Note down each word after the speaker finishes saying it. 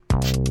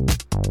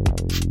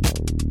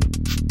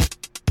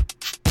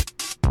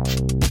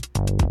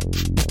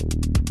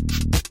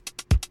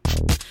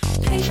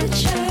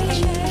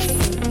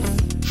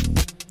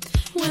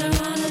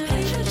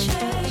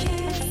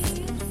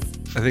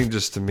think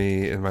just to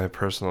me, in my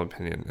personal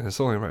opinion, and it's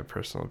only my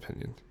personal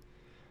opinion,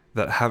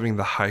 that having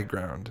the high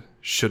ground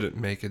shouldn't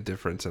make a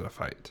difference in a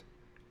fight.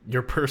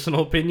 Your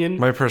personal opinion?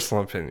 My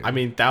personal opinion. I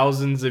mean,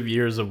 thousands of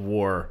years of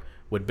war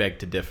would beg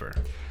to differ.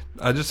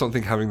 I just don't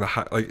think having the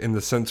high, like in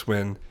the sense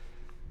when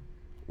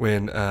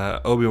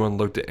Obi-Wan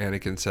looked at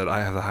Anakin and said, "I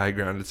have the high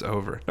ground, it's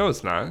over." No,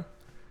 it's not.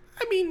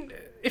 I mean,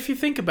 if you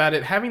think about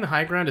it, having the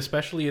high ground,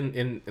 especially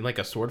in like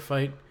a sword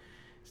fight,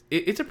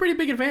 it's a pretty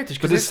big advantage.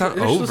 But it's not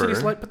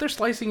over. But they're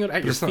slicing it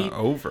at your feet. It's not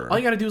over. All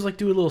you gotta do is like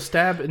do a little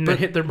stab and then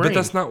hit their brain. But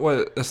that's not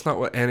what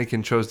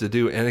Anakin chose to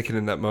do. Anakin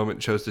in that moment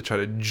chose to try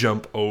to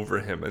jump over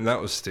him, and that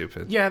was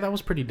stupid. Yeah, that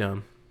was pretty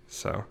dumb.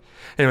 So,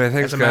 anyway,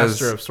 thanks, As a guys.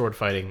 master of sword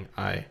fighting,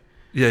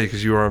 Yeah,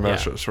 because you are a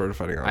master of sword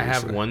fighting, obviously. I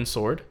have one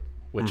sword,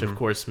 which of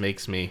course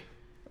makes me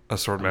a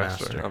sword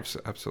master.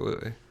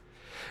 Absolutely.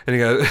 Any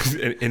guys?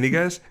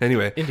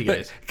 Anyway. Indie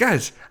guys.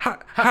 Guys, hi.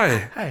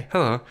 Hi.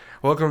 Hello.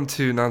 Welcome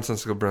to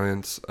Nonsensical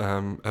Brilliance,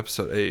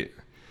 episode 8.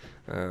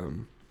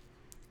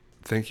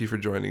 Thank you for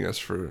joining us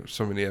for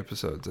so many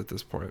episodes at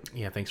this point.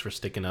 Yeah, thanks for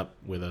sticking up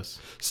with us.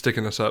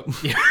 Sticking us up.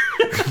 Yeah.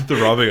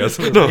 They're robbing us.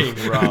 We're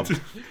being robbed.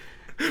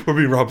 We're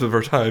being robbed of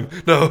our time.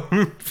 No,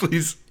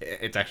 please.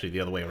 It's actually the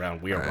other way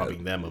around. We are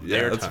robbing them of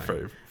their that's time.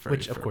 very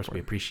which, of course, we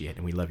appreciate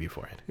and we love you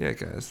for it. Yeah,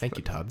 guys. Thank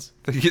you, Tods.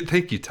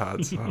 Thank you,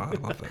 Tods. Oh, I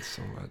love that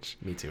so much.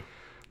 Me too.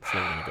 It's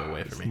never going to go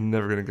away for me.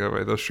 Never going to go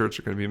away. Those shirts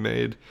are going to be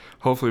made.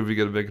 Hopefully, if we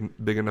get a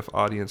big enough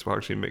audience, we'll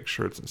actually make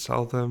shirts and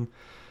sell them.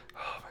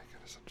 Oh my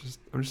goodness,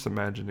 I'm just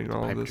imagining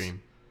all of this.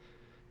 Dream.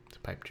 It's a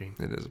pipe dream.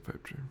 It is a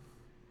pipe dream.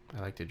 I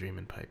like to dream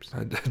in pipes.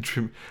 I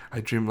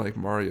dream like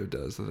Mario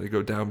does, that I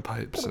go down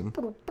pipes. And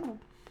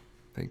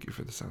thank you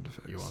for the sound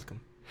effects. You're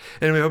welcome.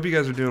 Anyway, I hope you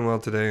guys are doing well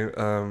today.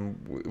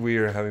 We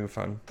are having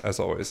fun, as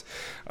always.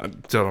 I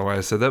don't know why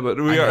I said that, but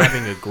we are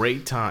having a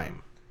great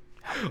time.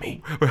 Help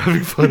me. We're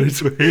having fun, I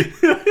swear.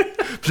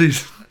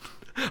 Please.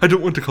 I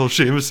don't want to call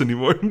Seamus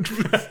anymore.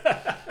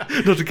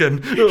 Not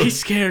again. He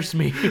scares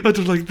me. I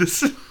don't like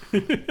this.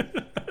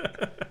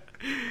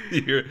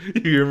 You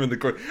hear him in the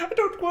corner. I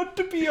don't want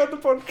to be on the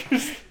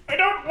podcast. I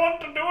don't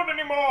want to do it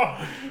anymore.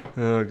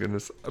 Oh,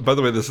 goodness. By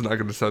the way, this is not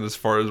going to sound as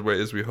far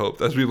away as we hoped,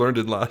 as we learned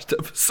in last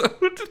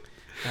episode.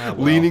 Well.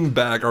 Leaning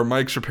back, our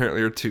mics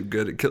apparently are too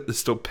good. It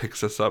still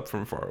picks us up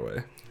from far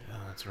away. Oh,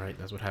 that's right.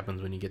 That's what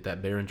happens when you get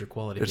that Behringer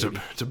quality. It's a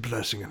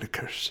blessing and a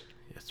curse.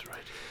 That's right.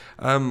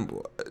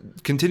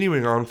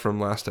 Continuing on from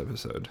last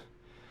episode,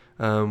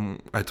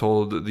 I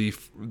told the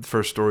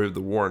first story of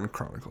the Warren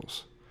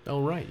Chronicles.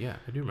 Oh, right. Yeah,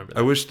 I do remember that.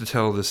 I wish to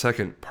tell the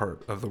second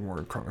part of the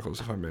Warren Chronicles,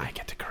 if I may. I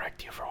get to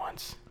correct you for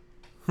once.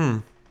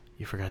 You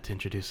forgot to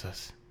introduce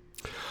us.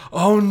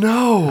 Oh,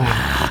 no!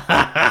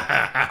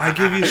 I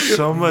give you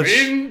so much...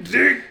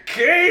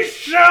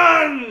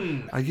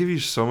 Vindication! I give you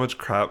so much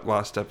crap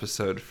last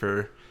episode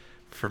for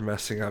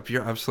messing up.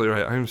 You're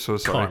absolutely right. I'm so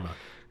sorry. Karma.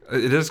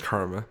 It is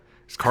karma.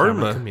 It's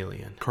karma.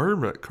 Chameleon.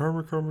 Karma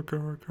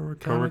Chameleon.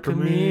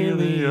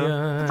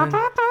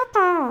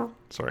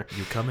 Sorry.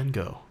 You come and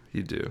go.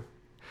 You do.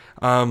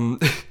 Let me.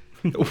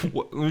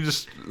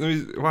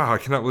 Wow, I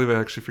cannot believe I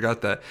actually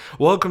forgot that.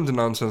 Welcome to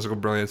Nonsensical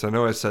Brilliance. I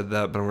know I said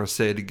that, but I'm going to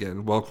say it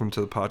again. Welcome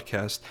to the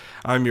podcast.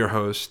 I'm your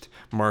host,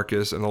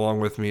 Marcus, and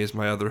along with me is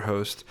my other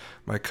host,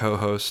 my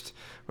co-host.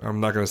 I'm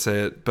not going to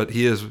say it, but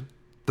he is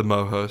the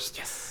Mo-host.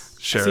 Yes.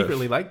 Sheriff. I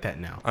secretly like that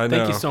now. I know.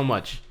 Thank you so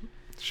much.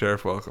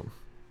 Sheriff, welcome.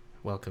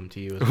 Welcome to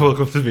you as well.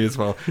 Welcome to me as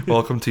well.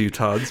 Welcome to you,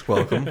 Tods.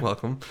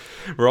 Welcome.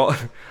 We're all.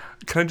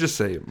 Can I just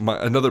say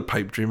another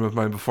pipe dream of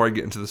mine before I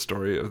get into the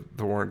story of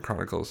the Warren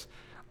Chronicles?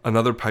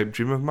 Another pipe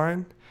dream of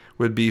mine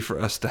would be for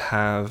us to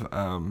have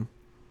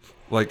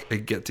like a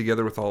get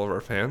together with all of our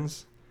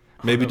fans.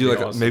 Maybe do like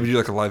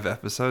a live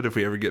episode if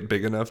we ever get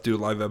big enough. Do a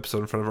live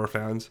episode in front of our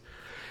fans,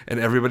 and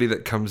everybody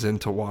that comes in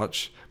to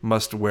watch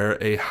must wear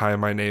a "Hi,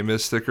 my name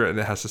is" sticker, and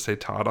it has to say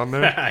Todd on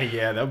there.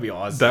 Yeah, that would be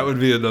awesome. That would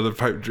be another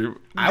pipe dream.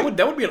 That would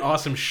be an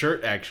awesome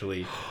shirt,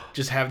 actually.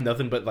 Just have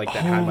nothing but like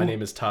that. Hi, my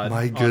name is Todd.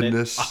 My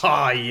goodness.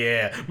 Oh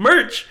yeah,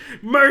 merch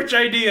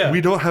idea.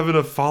 We don't have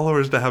enough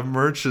followers to have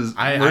merches.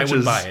 I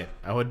would buy it.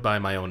 I would buy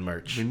my own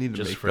merch. We need to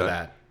just make for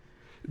that.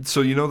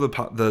 So you know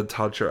the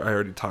Todd shirt I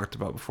already talked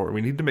about before.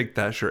 We need to make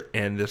that shirt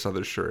and this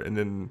other shirt, and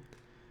then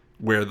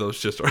wear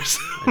those just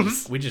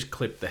ourselves. We just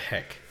clip the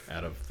heck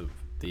out of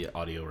the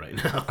audio right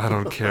now. I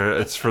don't care.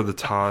 It's for the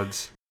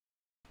Todds.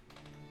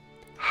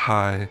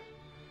 Hi,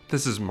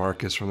 this is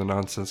Marcus from the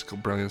Nonsensical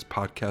Brilliance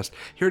podcast,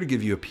 here to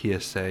give you a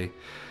PSA.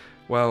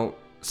 Well,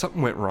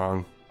 something went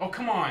wrong. Oh,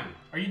 come on.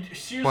 Are you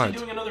seriously What?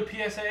 doing another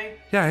PSA?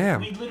 Yeah, I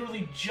am. We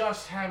literally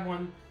just had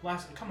one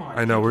last... Come on.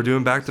 I know, we're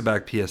doing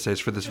back-to-back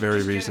PSAs for this very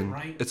just get it reason.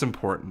 right. It's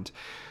important.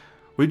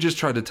 We just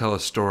tried to tell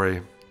a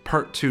story.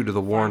 Part 2 to the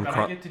Warren But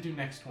I get to do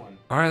next one.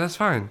 Alright, that's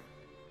fine.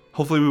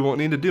 Hopefully we won't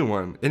need to do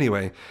one.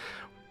 Anyway,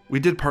 we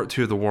did part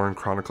 2 of the Warren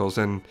Chronicles,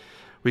 and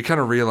we kind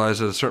of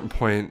realized at a certain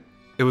point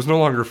it was no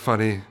longer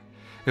funny.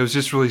 It was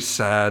just really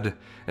sad,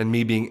 and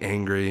me being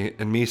angry,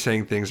 and me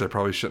saying things I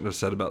probably shouldn't have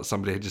said about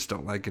somebody I just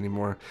don't like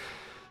anymore.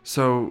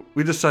 So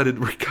we decided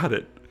we cut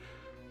it.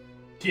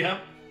 Yeah.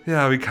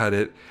 Yeah, we cut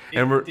it. It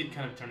and did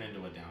kind of turn into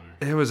a downer.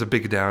 it was a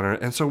big downer.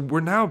 And so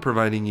we're now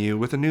providing you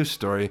with a new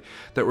story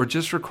that were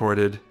just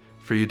recorded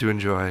for you to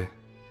enjoy.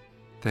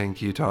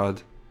 Thank you,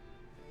 Todd.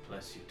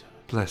 Bless you, Todd.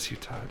 Bless you,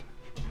 Todd.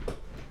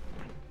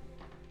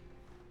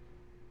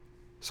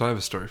 So I have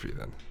a story for you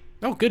then.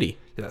 Oh, goody.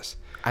 Yes.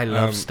 I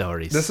love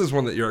stories. This is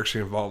one that you're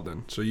actually involved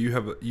in. So you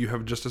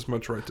have just as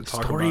much right to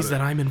talk Stories about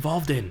that it. I'm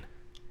involved in.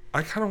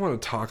 I kind of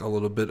want to talk a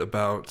little bit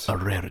about... A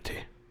rarity.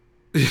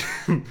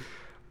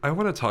 I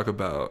want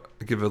to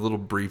give a little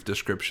brief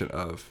description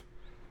of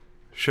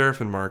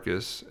Sheriff and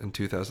Marcus in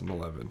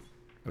 2011.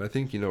 And I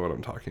think you know what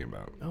I'm talking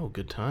about. Oh,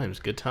 good times.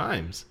 Good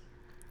times.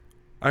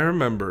 I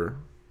remember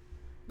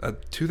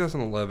at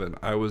 2011,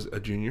 I was a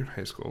junior in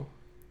high school.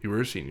 You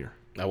were a senior.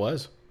 I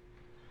was.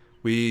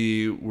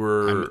 We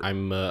were...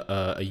 I'm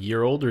a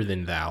year older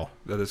than thou.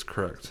 That is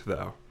correct,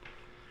 thou.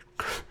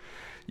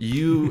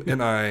 You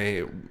and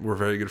I were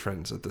very good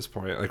friends at this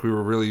point. Like, we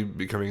were really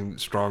becoming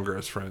stronger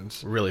as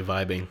friends. Really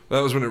vibing.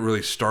 That was when it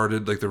really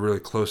started, like, the really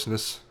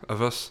closeness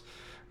of us.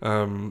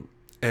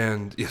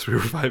 And, yes, we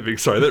were vibing.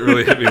 Sorry, that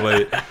really hit me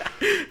late.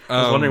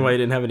 I was wondering why you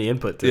didn't have any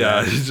input to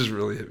Yeah, that. it just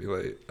really hit me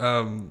late.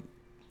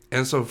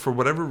 And so, for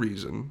whatever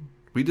reason,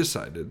 we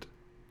decided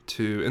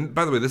to... And,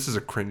 by the way, this is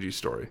a cringy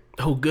story.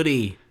 Oh,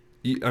 goody.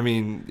 I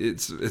mean,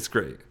 it's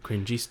great.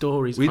 Cringy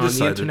stories We on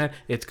decided- the internet.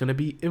 It's going to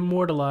be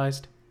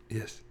immortalized.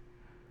 Yes.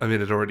 I mean,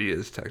 it already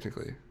is,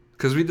 technically.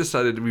 Because we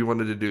decided we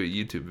wanted to do a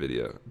YouTube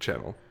video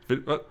channel.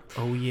 What?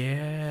 Oh,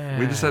 yeah.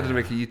 We decided to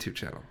make a YouTube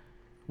channel.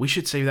 We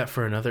should save that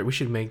for another... We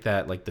should make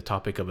that, like, the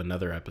topic of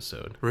another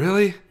episode.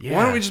 Really? Yeah.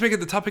 Why don't we just make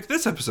it the topic of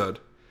this episode?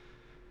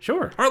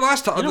 Sure. Our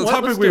last You know the what?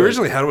 topic Let's we do it.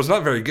 originally had was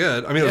not very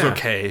good. I mean, it was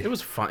okay. It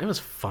was fine. It was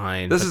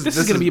fine. This This is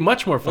is going to be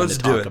much more fun Let's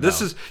to do talk it. about.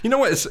 This is, you know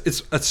what?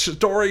 It's a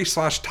story /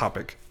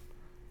 topic.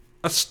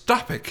 A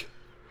stopic.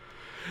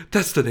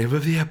 That's the name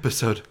of the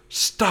episode.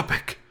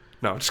 Stopic.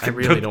 No, just I kidding.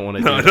 really don't want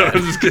to No, do no, that.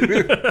 I'm just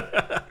kidding.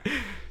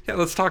 Yeah,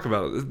 let's talk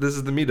about it. This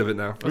is the meat of it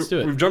now. Let's do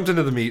it. We've jumped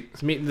into the meat.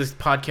 Let's meet this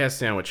podcast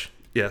sandwich.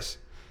 Yes.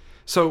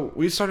 So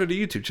we started a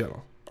YouTube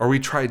channel, or we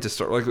tried to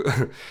start. Like,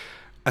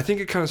 I think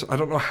it kind of. I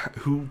don't know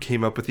who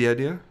came up with the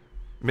idea.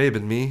 May have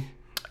been me.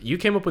 You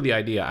came up with the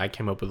idea. I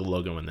came up with the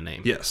logo and the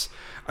name. Yes,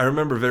 I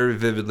remember very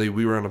vividly.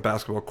 We were on a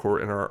basketball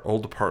court in our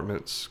old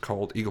apartments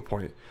called Eagle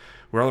Point.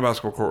 We were on the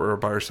basketball court. We were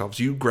by ourselves.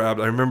 You grabbed.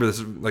 I remember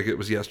this like it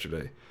was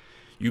yesterday.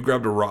 You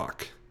grabbed a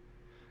rock,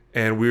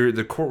 and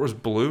the court was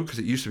blue because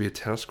it used to be a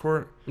tennis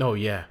court. Oh,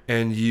 yeah.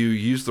 And you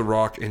used the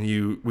rock, and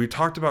we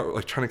talked about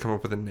like trying to come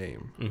up with a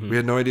name. Mm-hmm. We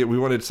had no idea. We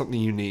wanted something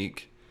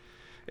unique,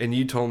 and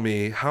you told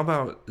me, "How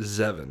about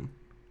Zevin,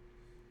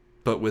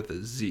 but with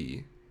a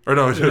Z?" Or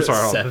no,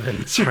 sorry,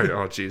 Seven. sorry.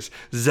 Oh, jeez,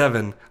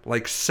 Zevin,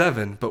 like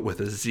 7, but with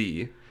a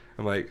Z.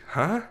 I'm like,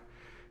 huh?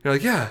 You're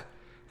like, yeah.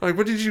 I'm like,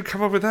 what did you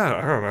come up with that?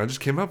 I don't know. I just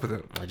came up with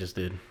it, I just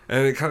did.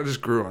 and it kind of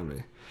just grew on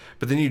me.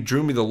 But then you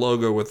drew me the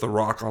logo with the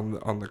rock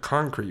on the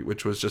concrete,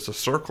 which was just a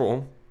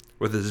circle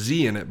with a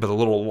Z in it, but a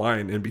little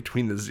line in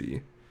between the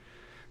Z.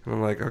 And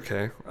I'm like,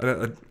 okay.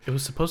 It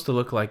was supposed to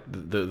look like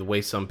the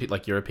way some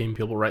like European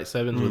people write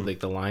sevens with like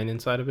the line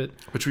inside of it.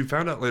 Which we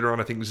found out later on.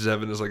 I think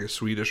Zevin is like a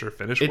Swedish or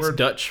Finnish It's word.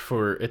 Dutch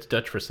for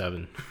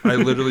seven. I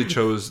literally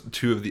chose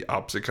two of the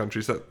opposite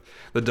countries that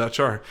the Dutch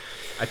are.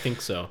 I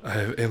think so. I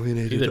have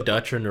alienated. Either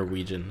Dutch or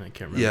Norwegian. I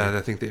can't remember. Yeah,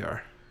 I think they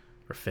are.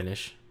 Or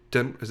Finnish.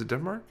 Is it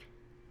Denmark?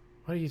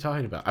 What are you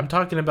talking about? I'm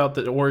talking about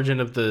the origin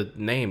of the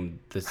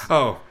name.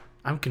 Oh,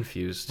 I'm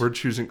confused. we're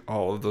choosing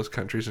all of those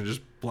countries and just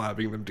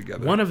blabbing them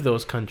together. One of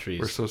those countries.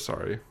 We're so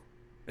sorry.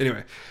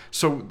 Anyway,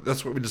 so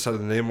that's what we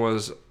decided the name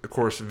was. Of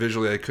course,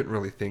 visually, I couldn't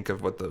really think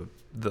of what the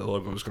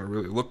logo was going to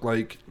really look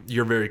like.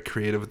 You're very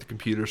creative with the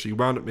computer, so you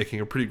wound up making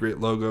a pretty great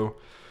logo.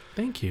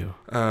 Thank you.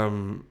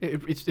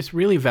 It's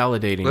really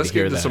validating Let's to get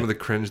hear into that. some of the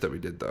cringe that we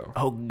did, though.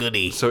 Oh,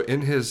 goody. So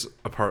in his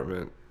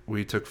apartment,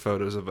 we took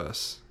photos of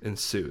us in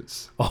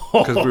suits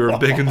because we were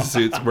big in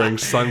suits, wearing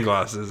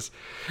sunglasses,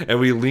 and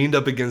we leaned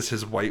up against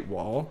his white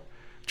wall,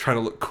 trying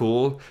to look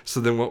cool.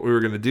 So then what we were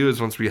going to do is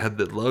once we had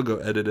the logo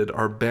edited,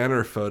 our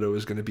banner photo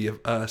is going to be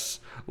of us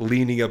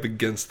leaning up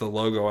against the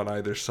logo on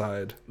either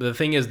side. The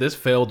thing is, this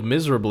failed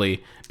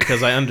miserably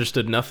because I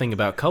understood nothing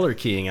about color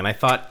keying, and I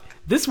thought,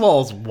 this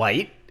wall's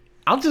white.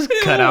 I'll just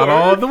cut out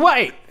all of the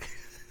white.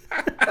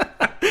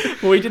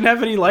 Well, we didn't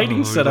have any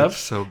lighting set up.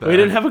 so bad. We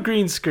didn't have a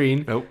green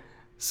screen. Nope.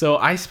 So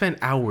I spent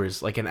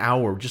hours, like an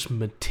hour, just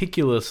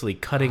meticulously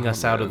cutting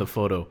us out of the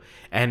photo.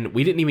 And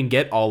we didn't even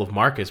get all of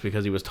Marcus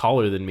because he was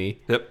taller than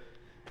me. Yep.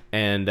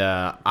 And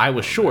I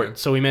was short,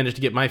 so we managed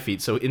to get my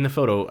feet. So in the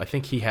photo, I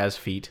think he has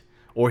feet,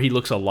 or he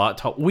looks a lot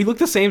tall. We look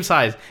the same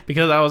size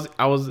because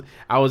I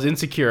was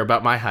insecure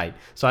about my height.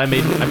 So I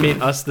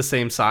made us the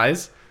same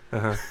size.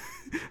 Uh-huh.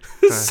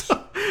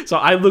 So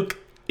I look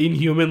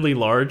inhumanly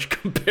large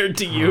compared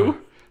to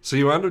you. So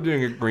you wound up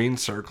doing a green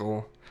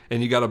circle,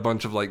 and you got a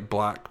bunch of like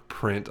black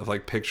print of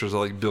like pictures of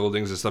like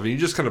buildings and stuff, and you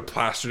just kind of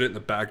plastered it in the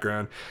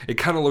background. It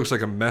kind of looks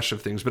like a mesh of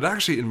things, but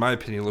actually, in my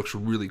opinion, it looks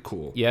really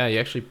cool. Yeah, you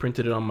actually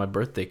printed it on my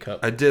birthday cup.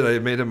 I did. I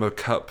made him a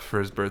cup for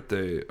his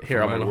birthday.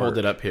 Here, I'm gonna hold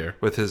it up here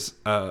with his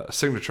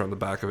signature on the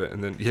back of it,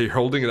 and then you're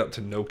holding it up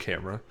to no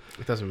camera.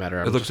 It doesn't matter.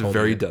 It looks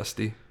very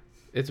dusty.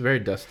 It's very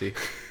dusty.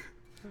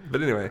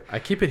 But anyway, I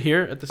keep it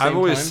here at the same time. I've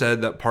always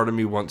said that part of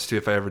me wants to,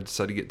 if I ever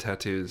decide to get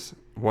tattoos,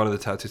 one of the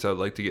tattoos I would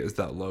like to get is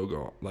that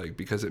logo, like,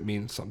 because it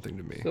means something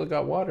to me. Still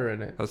got water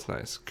in it. That's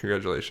nice.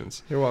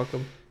 Congratulations. You're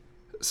welcome.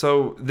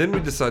 So then we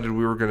decided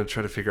we were going to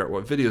try to figure out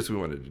what videos we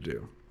wanted to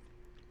do.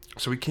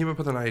 So we came up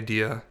with an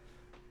idea,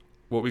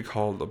 what we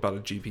called about a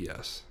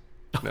GPS.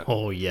 Now,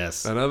 oh,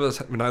 yes.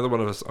 Neither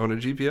one of us own a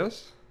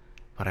GPS.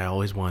 But I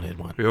always wanted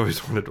one. We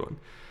always wanted one.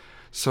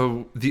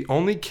 So the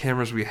only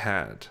cameras we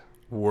had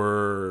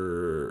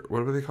were,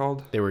 what were they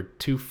called? They were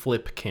 2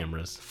 flip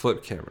cameras.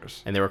 Flip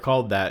cameras. And they were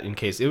called that in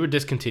case they were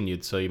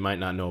discontinued, so you might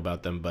not know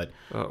about them. But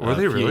were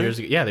they really? Years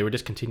ago, yeah, they were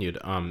discontinued.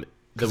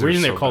 The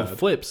reason they're called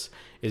flips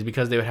is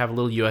because they would have a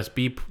little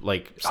USB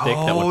like stick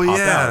that would pop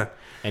out,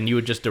 and you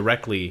would just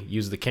directly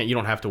use the You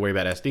don't have to worry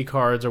about SD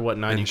cards or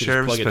whatnot. And you can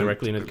just plug it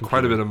directly into the computer.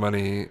 Quite a bit of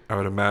money, I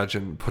would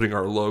imagine, putting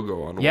our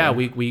logo on. Yeah,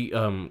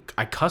 one.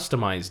 I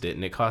customized it,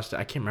 and it cost.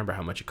 I can't remember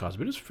how much it cost,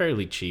 but it was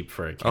fairly cheap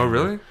for a camera. Oh,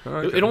 really? Oh,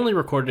 okay. It only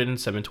recorded in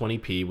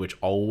 720p, which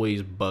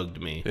always bugged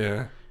me.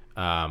 Yeah.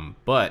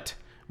 But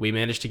I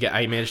managed to get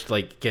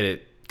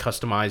it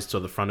customized so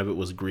the front of it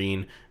was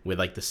green with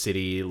like the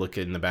city look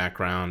in the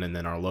background and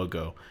then our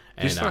logo.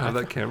 Do you still have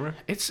that camera?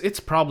 It's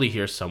probably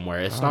here somewhere.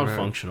 It's not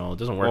functional. It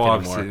doesn't work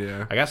anymore.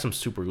 Yeah. I got some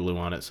super glue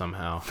on it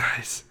somehow.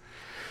 Nice.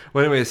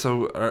 Well, anyway,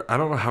 so I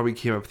don't know how we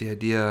came up with the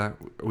idea.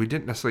 We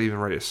didn't necessarily even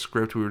write a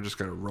script. We were just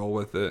going to roll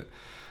with it.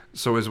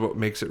 So is what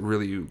makes it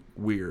really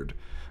weird.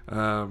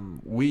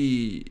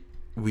 We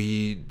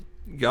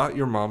got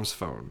your mom's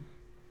phone.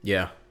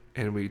 Yeah.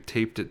 And we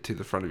taped it to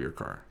the front of your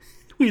car.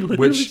 We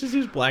literally just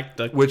used black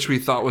duct tape. Which we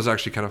thought was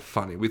actually kind of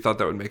funny. We thought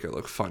that would make it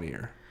look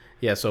funnier.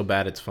 Yeah, so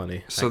bad it's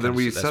funny. So then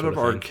we set up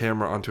our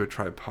camera onto a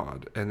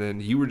tripod, and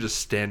then you were just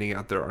standing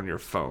out there on your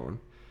phone,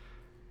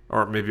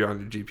 or maybe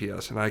on your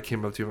GPS, and I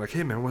came up to you, I'm like,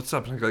 hey man, what's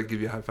up? And I like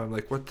give you a high five. I'm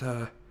like, what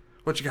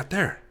you got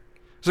there?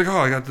 It's like, oh,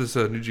 I got this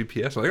new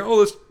GPS. I'm like,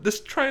 oh,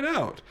 let's try it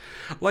out.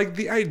 Like,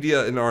 the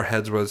idea in our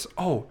heads was,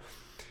 oh,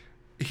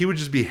 he would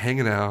just be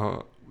hanging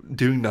out,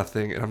 doing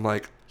nothing, and I'm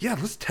like, yeah,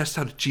 let's test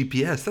out a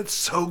GPS. That's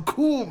so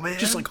cool, man.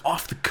 Just like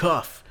off the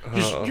cuff.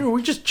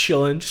 We're just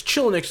chilling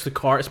next to the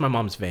car. It's my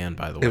mom's van,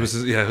 by the way. It was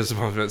my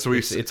mom's van. So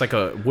it's like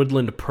a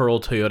Woodland Pearl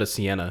Toyota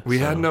Sienna. We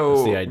had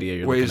no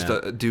ways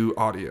to do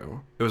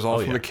audio. It was all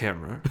from the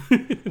camera,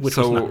 which was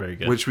not very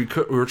good. Which we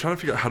were trying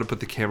to figure out how to put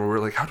the camera. We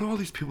were like, how do all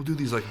these people do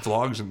these like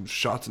vlogs and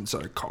shots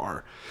inside a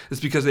car? It's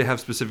because they have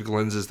specific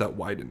lenses that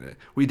widen it.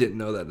 We didn't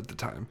know that at the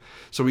time,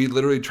 so we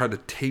literally tried to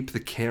tape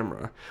the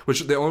camera. Which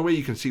the only way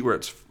you can see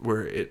what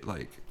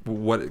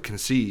it can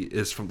see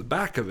is from the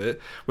back of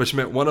it, which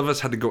meant one of us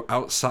had to go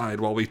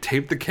outside while we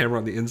taped the camera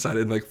on the inside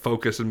and like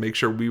focus and make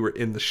sure we were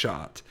in the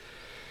shot.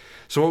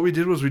 So what we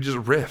did was we just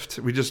riffed.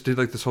 We just did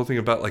like this whole thing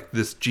about like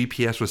this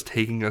GPS was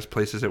taking us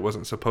places it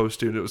wasn't supposed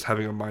to, and it was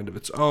having a mind of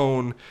its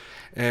own.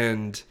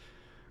 And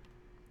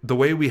the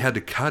way we had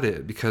to cut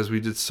it, because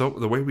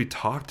the way we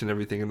talked and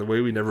everything, and the way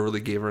we never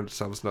really gave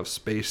ourselves enough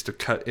space to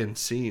cut in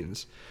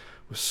scenes,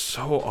 was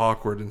so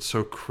awkward and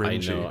so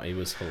cringy. I know, it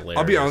was hilarious.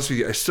 I'll be honest with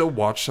you, I still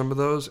watch some of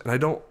those, and I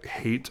don't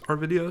hate our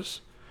videos,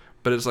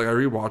 but it's like I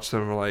rewatch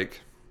them and I'm like,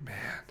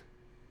 man,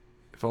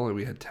 if only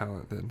we had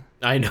talent then.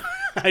 I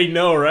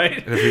know,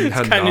 right? And if we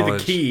had it's kind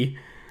knowledge. of the key.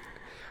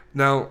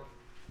 Now,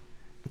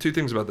 2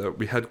 things about that.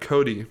 We had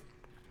Cody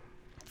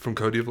from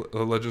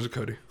Legends of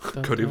Cody.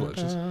 Cody of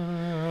Legends.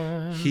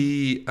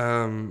 He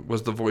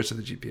was the voice of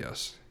the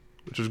GPS,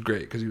 which was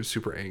great because he was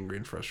super angry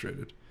and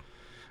frustrated.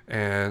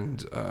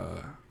 And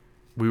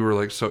we were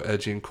like so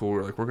edgy and cool. We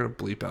were like, we're going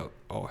to bleep out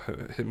all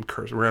him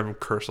curse. We're going to have him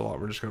curse a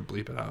lot. We're just going to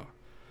bleep it out.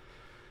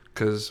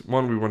 Because,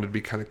 one, we wanted to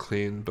be kind of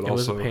clean, but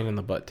also... It was a pain in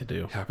the butt to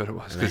do. Yeah, I bet it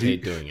was. And I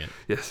hate doing it.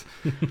 Yes.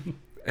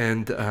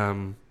 And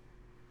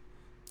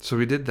so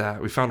we did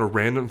that. We found a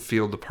random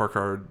field to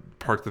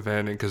park the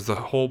van in, because the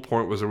whole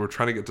point was that we're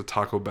trying to get to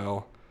Taco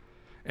Bell,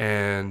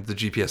 and the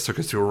GPS took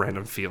us to a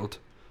random field.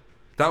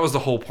 That was the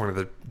whole point of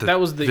the That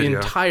was the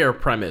video. Entire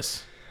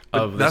premise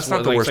of that's this.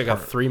 Not the worst it's like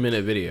part. a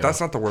 3-minute video. That's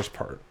not the worst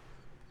part.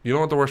 You know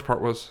what the worst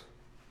part was?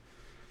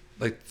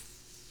 Like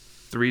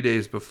 3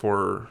 days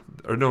before...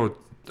 Or no...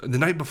 The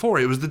night before.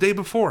 It was the day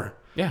before.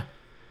 Yeah.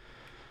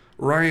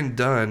 Ryan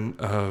Dunn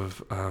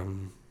of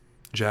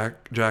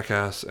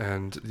Jackass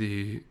and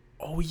the...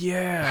 Oh,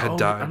 yeah. Had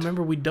died. I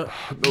remember we done...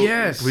 No,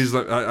 yes. Please,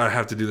 I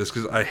have to do this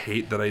because I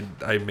hate that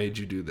I made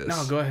you do this.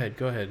 No, go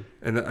ahead.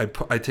 And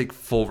I take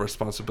full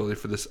responsibility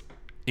for this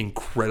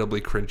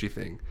incredibly cringy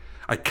thing.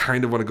 I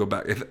kind of want to go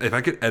back. If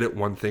I could edit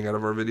one thing out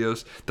of our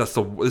videos,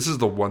 this is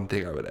the one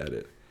thing I would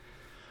edit.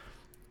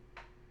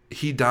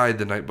 He died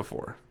the night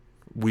before.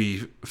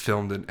 We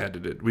filmed and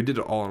edited. We did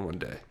it all in one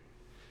day.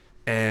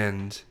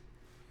 And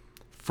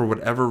for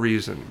whatever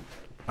reason,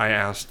 I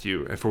asked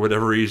you, and for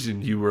whatever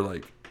reason, you were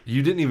like,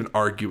 You didn't even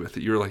argue with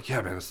it. You were like,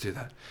 yeah, man, let's do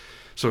that.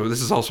 So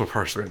this is also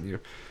partially on you.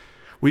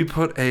 We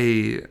put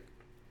a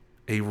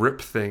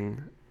rip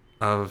thing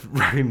of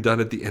Ryan Dunn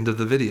at the end of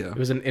the video. It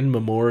was an in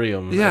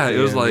memoriam. Yeah, it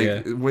was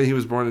like when he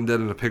was born and dead,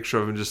 and a picture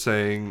of him just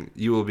saying,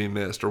 "You will be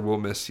missed," or "We'll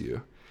miss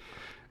you."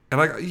 And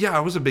I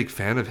was a big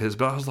fan of his,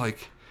 but I was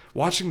like,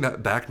 watching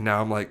that back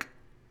now, I'm like,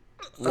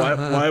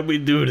 why we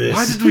do this?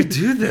 why did we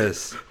do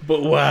this?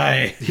 But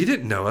why? He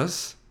didn't know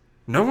us.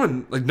 No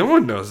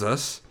one knows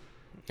us.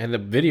 And the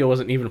video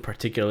wasn't even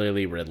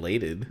particularly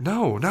related.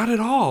 No, not at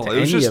all. To It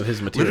was any just of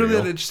his material.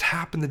 literally that it just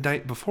happened the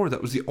night before.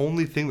 That was the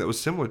only thing that was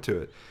similar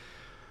to it.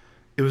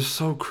 It was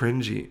so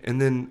cringy. And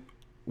then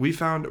we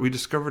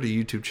discovered a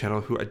YouTube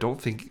channel who I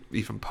don't think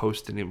even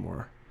post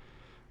anymore.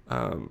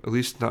 At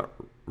least not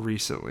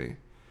recently.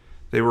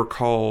 They were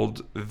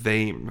called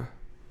Vame,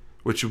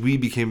 which we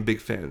became big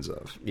fans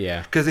of.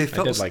 Yeah, because I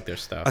did like their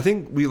stuff. I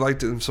think we liked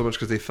them so much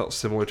because they felt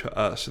similar to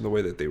us in the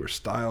way that they were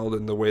styled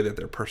and the way that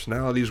their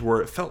personalities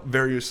were. It felt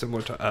very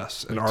similar to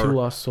us and Two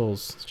lost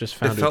souls just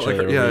found each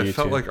other. It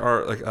felt like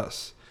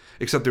us,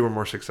 except they were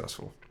more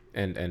successful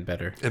and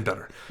better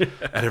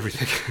at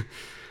everything.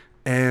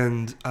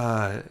 And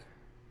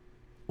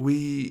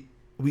we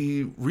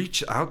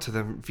reached out to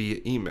them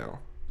via email.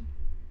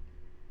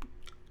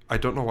 I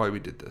don't know why we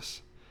did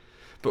this.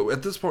 But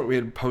at this point, we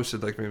had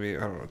posted like maybe,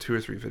 2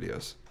 or 3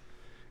 videos.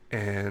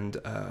 And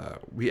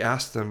we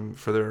asked them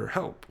for their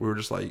help. We were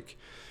just like,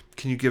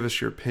 can you give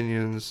us your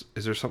opinions?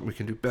 Is there something we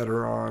can do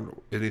better on?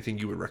 Anything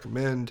you would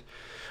recommend?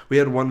 We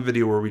had one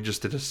video where we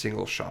just did a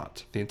single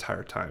shot the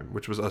entire time,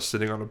 which was us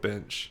sitting on a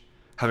bench,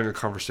 having a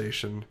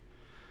conversation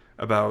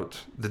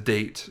about the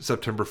date,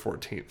 September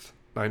 14th,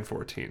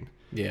 9/14.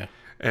 Yeah.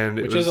 And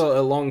which is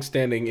a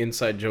long-standing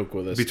inside joke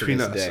with us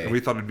between us. Day. And we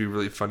thought it'd be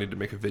really funny to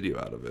make a video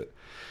out of it.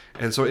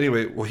 And so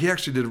anyway, he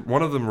actually did.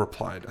 One of them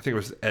replied. I think it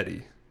was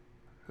Eddie.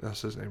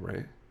 That's his name,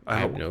 right? I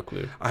have no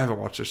clue. I haven't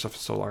watched their stuff in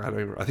so long.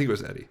 I think it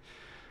was Eddie.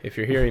 If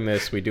you're hearing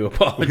this, we do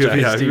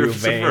apologize to you,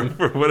 Vame.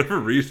 For whatever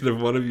reason, if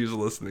one of you is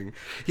listening.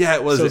 Yeah,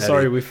 it was so Eddie.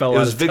 Sorry we fell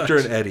out of touch.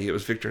 It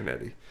was Victor and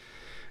Eddie.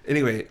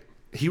 Anyway,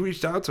 he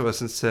reached out to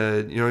us and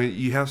said,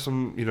 you have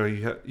some,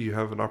 you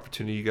have an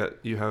opportunity.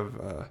 You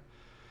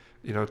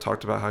have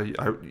talked about how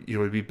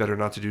it'd be better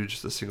not to do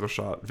just a single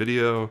shot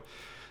video.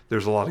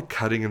 There's a lot of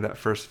cutting in that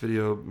first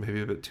video,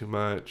 maybe a bit too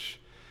much.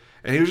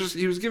 And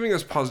he was giving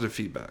us positive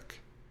feedback.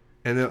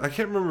 And then I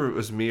can't remember if it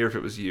was me or if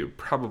it was you.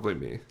 Probably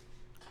me,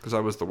 because I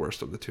was the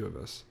worst of the two of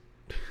us.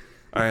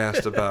 I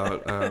asked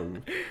about, I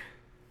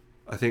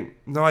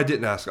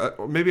didn't ask.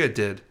 Maybe I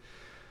did.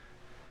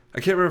 I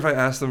can't remember if I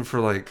asked them for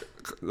like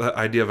the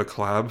idea of a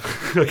collab.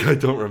 Like I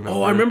don't remember.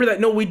 Oh, I remember that.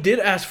 No, we did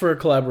ask for a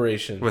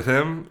collaboration with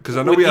him because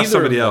I know we asked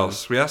somebody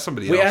else. We asked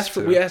somebody else.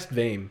 We asked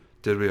Vame.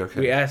 Did we? Okay.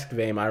 We asked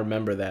Vame. I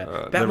remember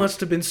that. That must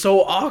have been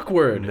so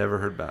awkward. Never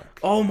heard back.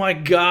 Oh my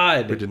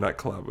god. We did not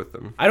collab with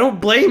them. I don't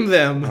blame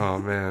them. Oh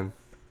man.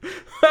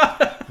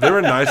 They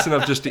were nice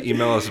enough just to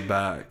email us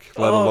back,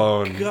 let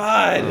alone. Oh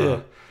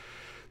god.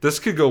 This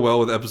could go well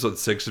with episode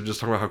 6 of just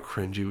talking about how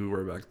cringy we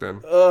were back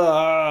then.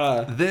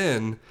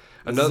 Then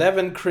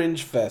Zevin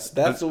Cringe Fest.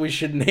 That's what we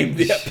should name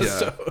the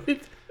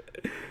episode.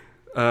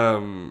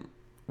 Yeah.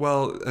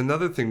 Well,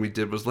 another thing we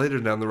did was later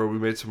down the road, we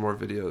made some more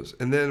videos.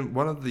 And then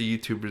one of the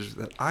YouTubers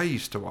that I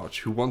used to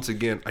watch, who once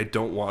again, I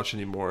don't watch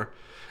anymore,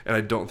 and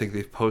I don't think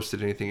they've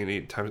posted anything any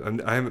time.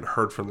 I haven't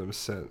heard from them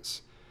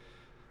since.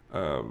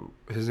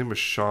 His name was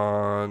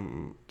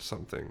Sean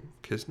something.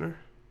 Kisner?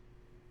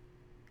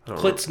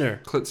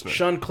 Klitzner.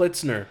 Sean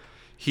Klitzner.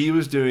 He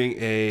was doing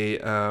a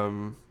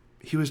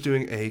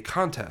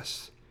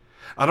contest.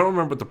 I don't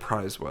remember what the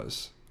prize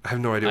was. I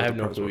have no idea what the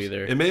prize was. I have no clue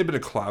either. It may have been a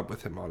collab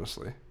with him,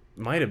 honestly.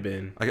 Might have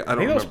been. I don't think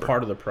remember. That was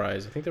part of the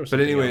prize. I think there was. But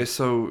anyway, else.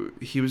 So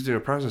he was doing a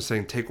prize and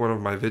saying, take one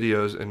of my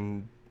videos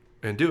and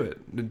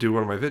do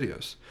one of my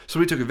videos. So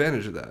we took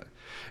advantage of that.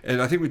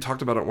 And I think we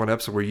talked about it in one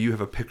episode where you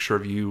have a picture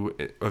of you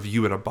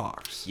in a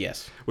box.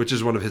 Yes. Which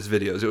is one of his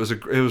videos.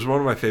 It was one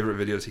of my favorite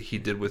videos he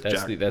did with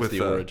That's the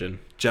origin.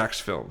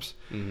 Jack's Films.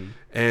 Mm-hmm.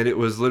 And it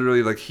was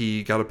literally like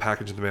he got a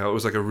package in the mail. It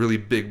was like a really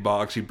big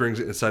box. He brings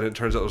it inside and it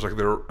turns out it was like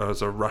there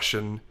was a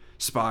Russian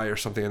spy or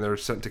something and they were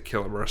sent to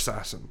kill him or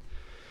assassin.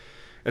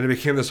 And it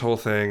became this whole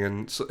thing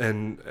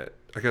and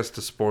I guess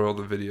to spoil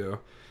the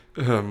video.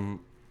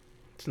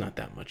 It's not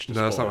that much to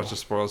spoil. No, it's not much to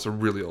spoil. It's a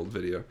really old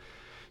video.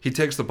 He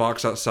takes the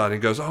box outside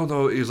and goes, oh,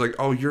 no. He's like,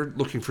 oh, you're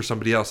looking for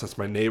somebody else. That's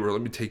my neighbor.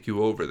 Let me take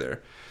you over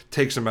there.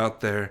 Takes him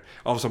out there.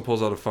 All of a sudden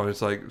pulls out a phone.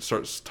 It's like,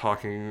 starts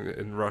talking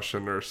in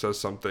Russian or says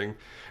something.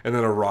 And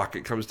then a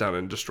rocket comes down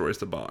and destroys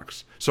the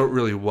box. So it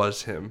really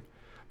was him.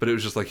 But it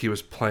was just like he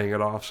was playing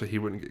it off so he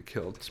wouldn't get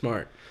killed.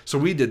 Smart. So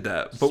we did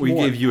that. But we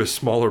gave you a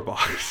smaller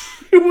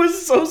box. It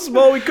was so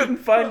small we couldn't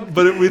find.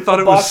 But we thought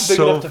it was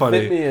so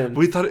funny.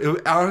 We thought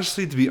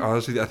honestly, to be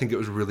honest with you, I think it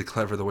was really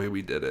clever the way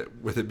we did it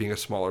with it being a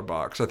smaller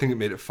box. I think it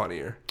made it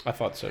funnier. I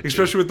thought so too.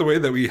 Especially with the way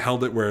that we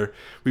held it, where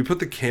we put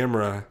the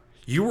camera.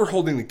 You were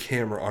holding the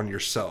camera on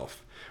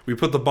yourself. We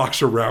put the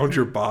box around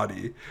your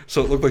body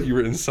so it looked like you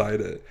were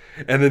inside it,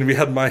 and then we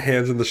had my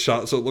hands in the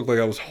shot so it looked like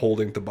I was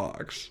holding the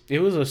box. It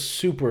was a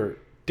super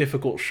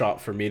difficult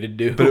shot for me to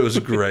do. But it was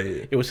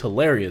great. It was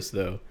hilarious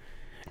though.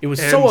 It was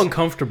And so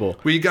uncomfortable.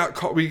 We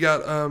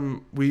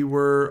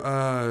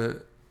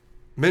were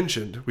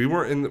mentioned.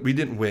 We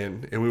didn't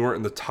win, and we weren't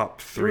in the top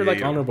We three. were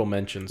like honorable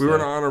mentions. We were an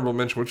though. honorable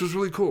mention, which was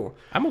really cool.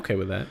 I'm okay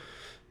with that.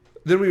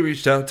 Then we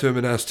reached out to him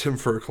and asked him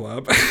for a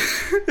collab.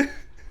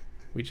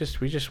 We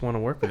just want to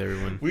work with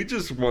everyone. We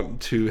just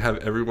want to have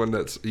everyone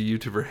that's a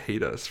YouTuber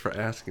hate us for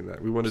asking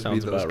that. We wanted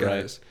Sounds to be those about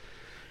right. guys.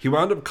 He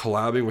wound up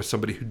collabing with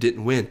somebody who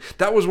didn't win.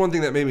 That was one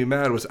thing that made me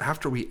mad, was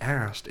after we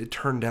asked, it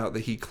turned out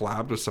that he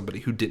collabed with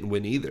somebody who didn't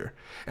win either.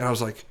 And I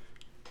was like,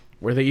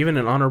 Were they even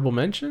an honorable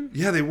mention?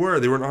 yeah, they were.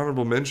 They were an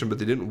honorable mention, but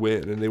they didn't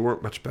win, and they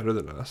weren't much better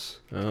than us,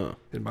 Oh.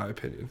 in my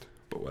opinion.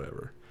 But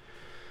whatever.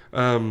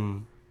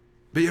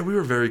 But yeah, we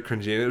were very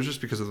cringy, and it was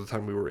just because of the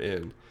time we were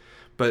in.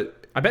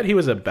 But I bet he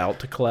was about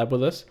to collab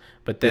with us,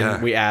 but then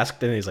Yeah. we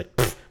asked, and he's like,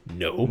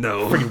 "No,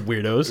 No. freaking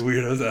weirdos."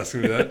 weirdos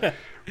asking me that.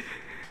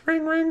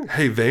 Ring, ring.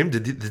 Hey, Vame,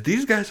 did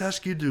these guys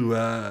ask you to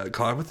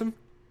collab with them?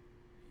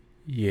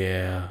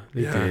 Yeah,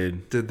 they Yeah.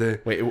 did. Did they?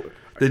 Wait,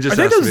 They just are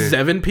they asked those me.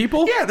 7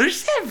 people? Yeah, there's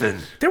 7.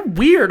 They're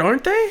weird,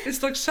 aren't they?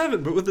 It's like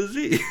 7, but with a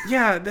Z.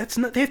 Yeah, that's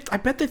not. I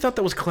bet they thought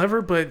that was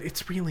clever, but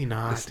it's really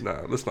not. Let's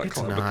not It's collab with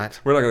them. not.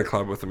 We're not going to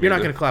collab with them You're not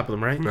either. gonna clap with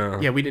them, right? No.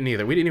 Yeah, we didn't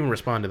either. We didn't even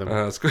respond to them.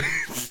 That's good.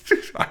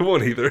 I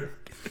won't either.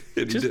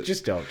 And you did.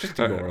 just don't. Just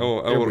All ignore right,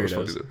 them. I They're won't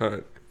respond weirdos. either. All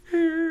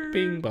right.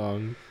 Bing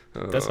bong.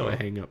 That's how I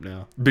hang up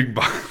now. Big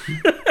bang.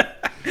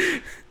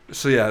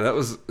 So yeah, that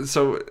was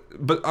so.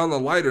 But on a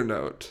lighter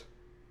note,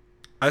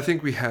 I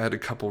think we had a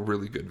couple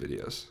really good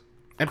videos.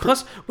 And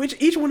plus, which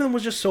each one of them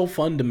was just so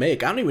fun to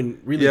make. I don't even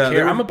really Yeah, they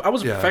care. were- I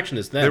was a yeah,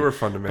 perfectionist then. they were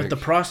fun to make. But the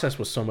process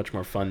was so much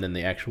more fun than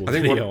the actual I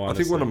think video. I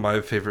think one of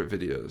my favorite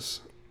videos.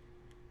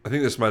 I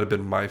think this might have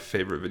been my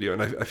favorite video,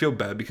 and I feel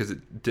bad because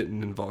it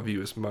didn't involve you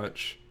as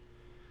much.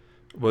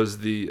 Was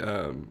the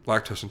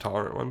lactose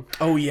intolerant one?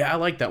 Oh yeah, I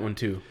like that one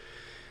too.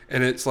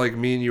 And it's like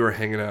me and you were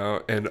hanging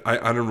out, and I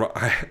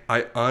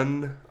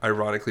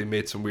unironically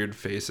made some weird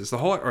faces. The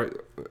whole, all right,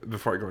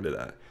 before I go into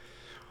that,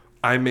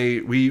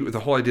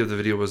 the whole idea of the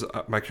video was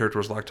my character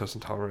was lactose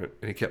intolerant,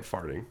 and he kept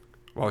farting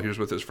while he was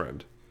with his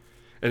friend,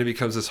 and it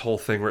becomes this whole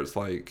thing where it's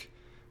like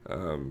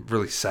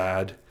really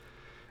sad,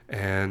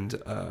 and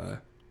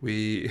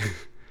we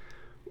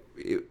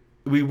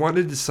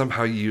wanted to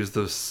somehow use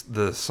the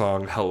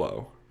song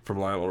 "Hello" from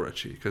Lionel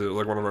Richie because it was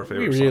like one of our We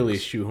favorite really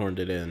songs. shoehorned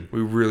it in.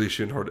 We really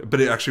shoehorned it, but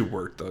it actually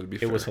worked though. To be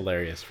fair, It was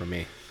hilarious for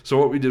me. so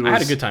what we did was I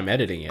had a good time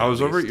editing it. I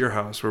was at over at least. your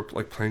house. We're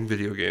like playing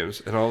video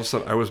games, and all of a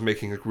sudden I was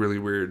making like really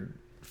weird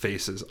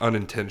faces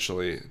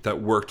unintentionally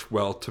that worked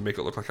well to make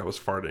it look like I was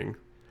farting.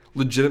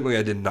 Legitimately,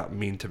 I did not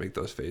mean to make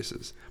those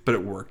faces, but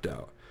it worked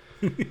out.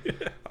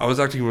 I was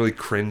acting really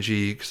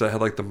cringy because I had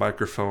like the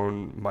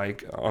microphone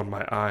mic on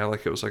my eye,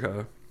 like it was like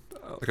a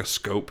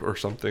scope or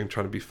something,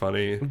 trying to be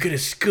funny. I'm gonna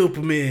scope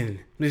them in.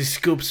 I'm gonna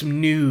scope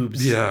some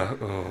noobs. Yeah.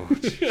 Oh.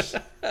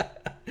 Jeez.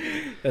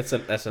 That's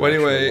an Well,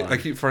 anyway, actual line. I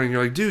keep farting.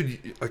 You're like,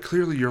 dude, like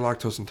clearly you're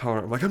lactose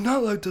intolerant. I'm like, I'm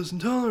not lactose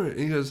intolerant. And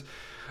he goes,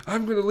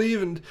 I'm gonna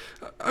leave and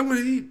I'm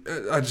gonna eat.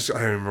 I don't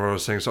remember what I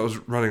was saying, so I was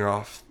running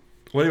off.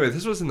 Well, anyway,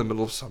 this was in the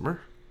middle of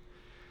summer,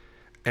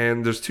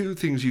 and there's two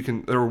things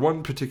or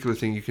one particular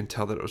thing you can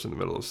tell that it was in the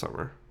middle of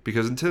summer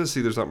because in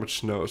Tennessee there's not much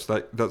snow,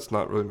 so that's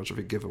not really much of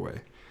a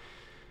giveaway.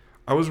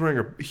 I was wearing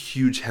a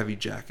huge, heavy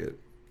jacket,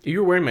 You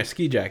were wearing my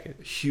ski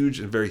jacket. huge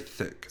and very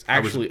thick.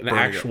 Actually, an burning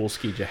up. actual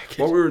ski jacket.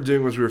 What we were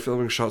doing was we were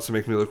filming shots to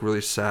make me look really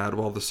sad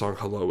while the song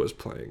Hello was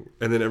playing.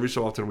 And then every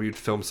so often we'd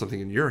film something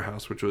in your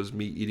house, which was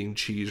me eating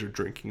cheese or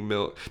drinking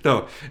milk.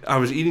 No, I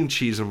was eating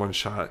cheese in one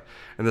shot.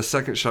 And the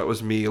second shot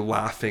was me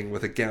laughing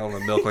with a gallon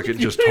of milk like it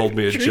just told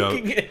me a joke.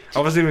 Drinking it.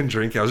 I wasn't even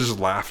drinking. I was just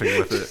laughing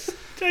with it.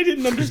 I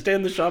didn't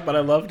understand the shot, but I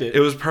loved it.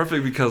 It was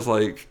perfect because,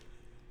 like,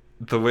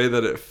 the way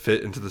that it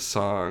fit into the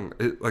song,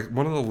 like,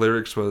 one of the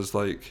lyrics was,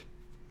 like,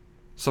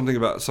 something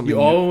about something...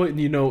 You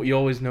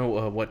always know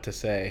what to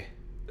say.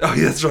 Oh,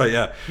 yeah, that's right,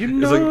 yeah. You It's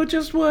know like,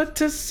 just what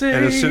to say.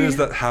 and as soon as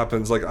that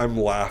happens, like, I'm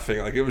laughing.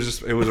 Like, it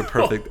was a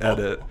perfect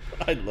edit.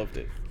 I loved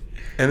it.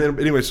 And then,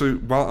 anyway, so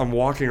while I'm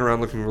walking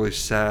around looking really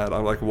sad, I,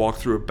 like, walk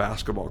through a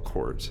basketball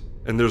court.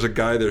 And there's a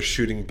guy there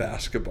shooting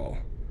basketball.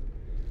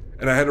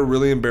 And I had a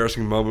really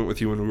embarrassing moment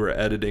with you when we were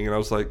editing. And I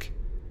was like,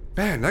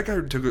 man, that guy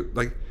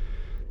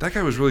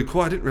was really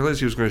cool. I didn't realize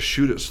he was going to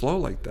shoot it slow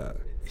like that.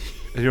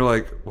 And you're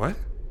like, what?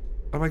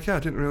 I'm like, yeah, I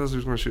didn't realize he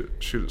was going to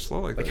shoot it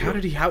slow like that. How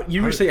did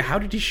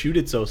he shoot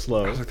it so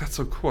slow? I was like, that's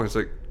so cool. He's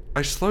like,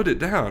 I slowed it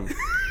down.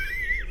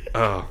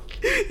 Oh.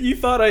 You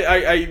thought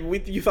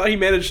you thought he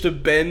managed to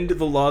bend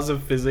the laws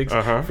of physics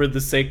for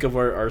the sake of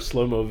our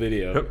slow-mo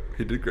video. Yep,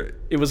 he did great.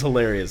 It was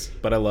hilarious,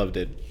 but I loved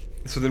it.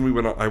 So then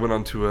I went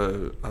on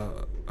to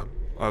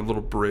a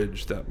little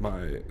bridge that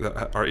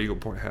our Eagle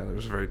Point had. It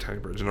was a very tiny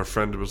bridge, and our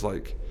friend was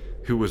like,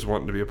 who was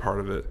wanting to be a part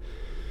of it.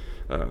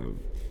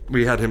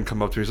 We had him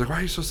come up to me. He's like, "Why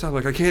are you so sad?" I'm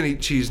like, I can't eat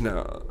cheese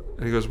now.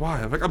 And he goes,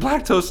 "Why?" I'm like, "I'm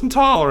lactose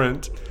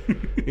intolerant."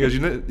 He goes,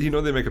 "You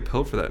know they make a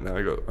pill for that now."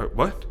 I go,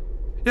 "What?"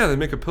 "Yeah, they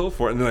make a pill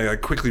for it." And then I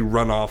quickly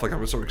run off like I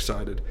was so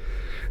excited.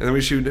 And then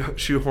we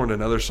shoehorned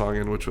another song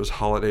in, which was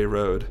 "Holiday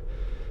Road."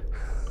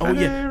 Oh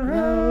yeah.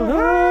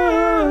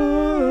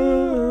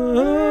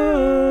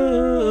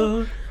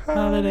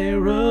 Holiday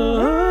Road.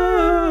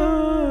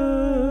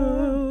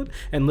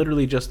 And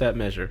literally just that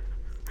measure.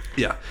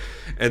 Yeah.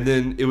 And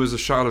then it was a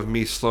shot of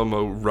me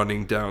slow-mo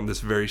running down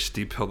this very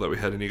steep hill that we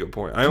had in Eagle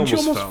Point. I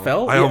almost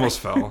fell. I almost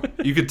fell.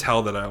 You could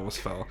tell that I almost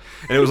fell.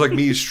 And it was like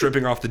me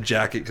stripping off the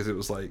jacket because it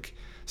was like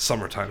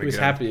summertime again. He was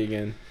happy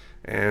again.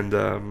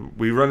 And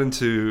we run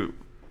into...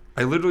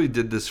 I literally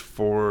did this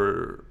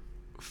for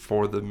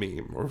the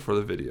meme or for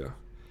the video.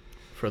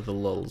 For the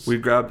lulz. We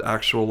grabbed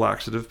actual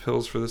laxative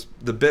pills for this.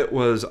 The bit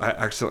was I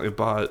accidentally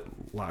bought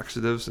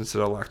laxatives instead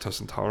of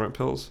lactose intolerant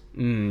pills.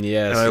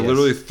 Yes. And I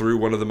literally threw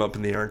one of them up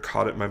in the air and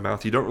caught it in my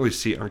mouth. You don't really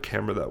see it on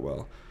camera that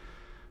well.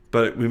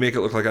 But we make it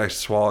look like I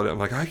swallowed it. I'm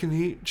like, I can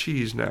eat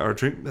cheese now or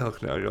drink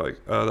milk now. And you're like,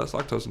 that's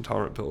lactose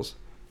intolerant pills.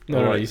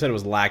 No, you said it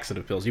was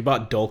laxative pills. You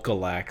bought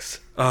Dulcolax.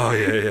 Oh,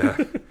 yeah.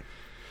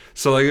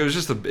 So like it was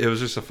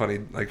just a funny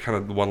like kind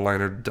of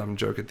one-liner dumb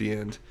joke at the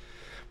end.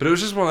 But it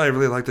was just one I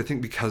really liked, I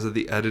think, because of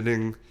the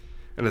editing,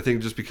 and I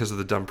think just because of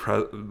the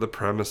the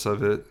premise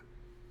of it.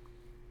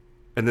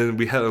 And then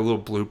we had a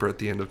little blooper at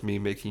the end of me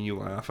making you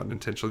laugh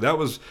unintentionally. That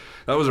was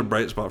a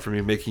bright spot for me,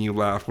 making you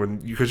laugh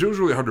because it was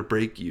really hard to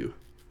break you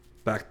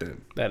back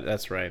then.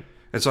 That's right.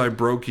 And so I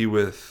broke you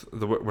with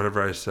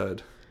whatever I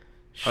said.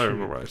 Shoot. I don't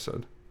remember what I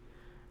said.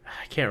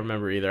 I can't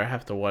remember either. I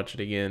have to watch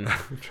it again.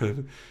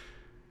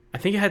 I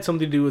think it had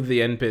something to do with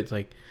the end bit,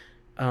 like,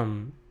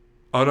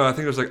 Oh no, I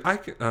think it was like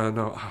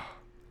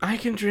I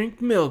can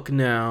drink milk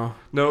now.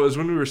 No, it was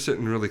when we were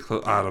sitting really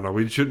close. I don't know.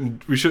 We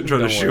shouldn't try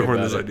to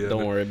shoehorn this idea.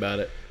 Don't worry about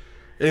it.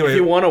 Anyway, if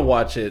you want to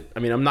watch it, I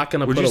mean, I'm not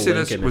going to put a link in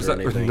it or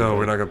anything. No,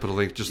 we're not going to put a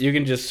link. Just you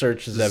can just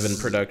search Zevin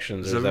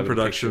Productions or Zevin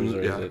Productions.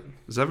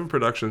 Zevin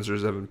Productions or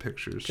Zevin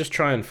Pictures. Just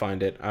try and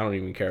find it. I don't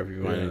even care if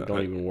you find it.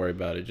 Don't even worry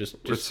about it. Just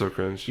it's so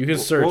cringe. You can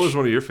search. What was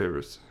one of your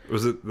favorites?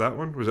 Was it that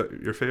one? Was that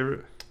your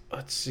favorite?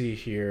 Let's see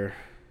here.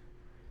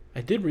 I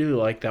did really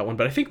like that one,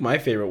 but I think my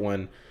favorite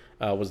one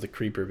was the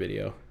Creeper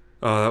video.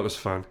 Oh, that was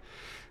fun.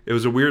 It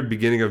was a weird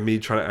beginning of me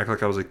trying to act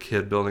like I was a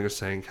kid building a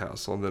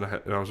sandcastle, and then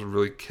I was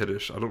really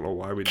kiddish. I don't know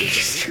why we did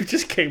that. You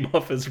just came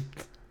off as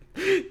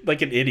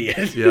like an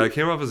idiot. Yeah, I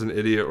came off as an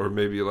idiot, or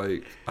maybe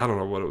like I don't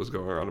know what was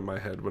going on in my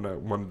head when I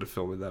wanted to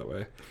film it that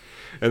way.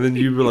 And then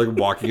you were like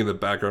walking in the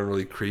background,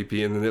 really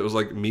creepy, and then it was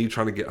like me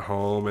trying to get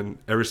home, and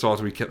every so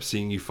often we kept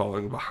seeing you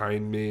following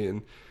behind me,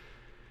 and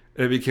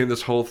it became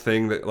this whole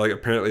thing that, like,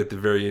 apparently at the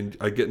very end,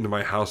 I get into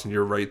my house and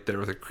you're right there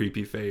with a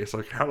creepy face,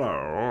 like,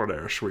 hello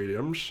there,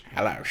 sweetums.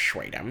 Hello,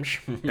 sweetums.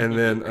 And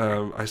then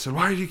I said,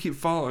 why do you keep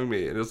following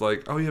me? And it's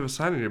like, oh, you have a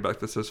sign on your back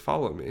that says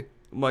follow me.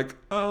 I'm like,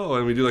 oh,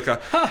 and we do like a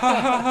ha ha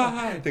ha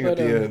ha thing at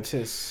the end.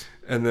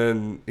 And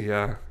then,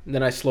 yeah. And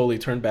then I slowly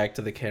turned back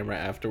to the camera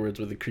afterwards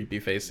with a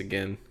creepy face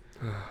again.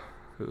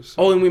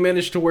 And we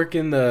managed to work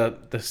in the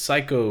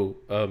psycho...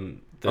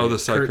 the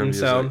curtain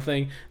music. Sound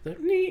thing.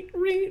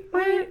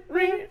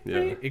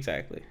 Yeah.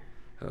 Exactly.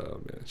 Oh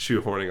man,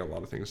 shoehorning a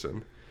lot of things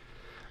in.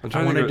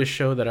 I wanted to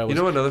show that I was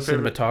another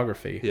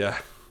cinematography. Favorite?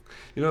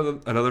 Yeah.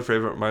 Another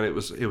favorite of mine, it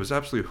was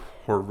absolutely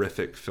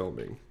horrific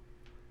filming.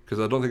 Because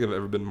I don't think I've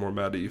ever been more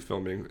mad at you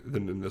filming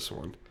than in this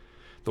one.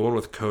 The one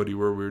with Cody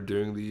where we were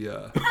doing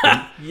the...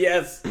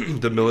 yes!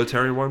 the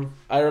military one.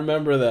 I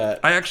remember that.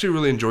 I actually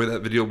really enjoyed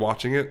that video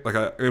watching it.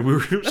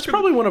 That's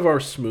probably one of our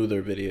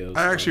smoother videos.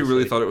 I actually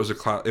really thought it was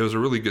a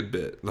really good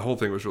bit. The whole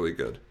thing was really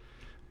good.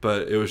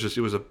 But it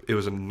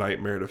was a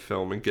nightmare to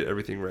film and get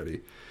everything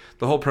ready.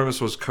 The whole premise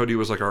was Cody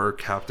was like our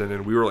captain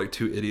and we were like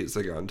two idiots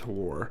that got into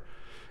war.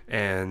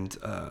 And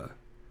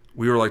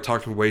we were like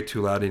talking way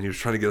too loud and he was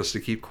trying to get us to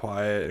keep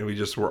quiet and we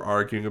just were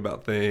arguing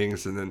about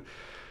things and then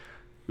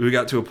we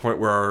got to a point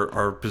where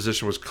our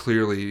position was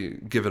clearly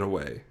given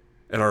away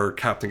and our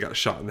captain got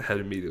shot in the head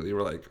immediately.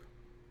 We're like,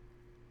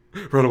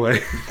 run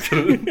away.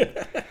 And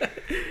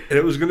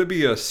it was going to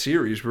be a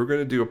series. We were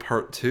going to do a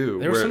part 2.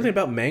 There was something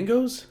about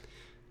mangoes?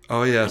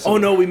 Oh, yeah. Oh,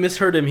 no, we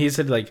misheard him. He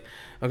said, like,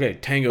 okay,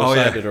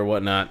 tango-sided or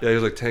whatnot. Yeah, he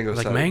was like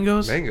tango-sided. Like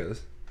mangoes?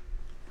 Mangoes.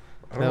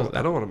 I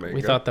don't want a mango.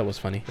 We thought that was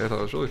funny. Yeah, I thought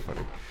it was really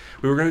funny.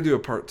 We were going to do a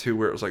part 2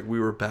 where it was like we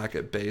were back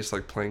at base,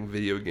 like playing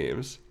video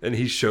games. And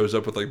he shows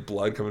up with like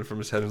blood coming from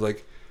his head and is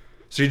like,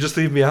 so you just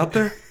leave me out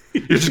there?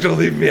 You're just going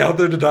to leave me out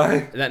there to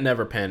die? That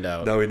never panned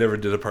out. No, we never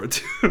did a part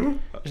 2.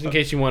 Just in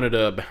case you wanted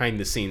a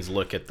behind-the-scenes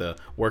look at the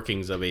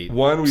workings of a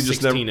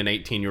 16 and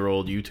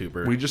 18-year-old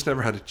YouTuber. We just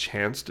never had a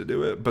chance to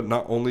do it. But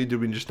not only did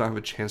we just not have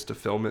a chance to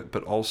film it,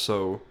 but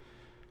also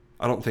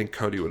I don't think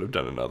Cody would have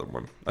done another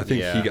one. I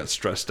think he got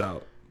stressed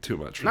out too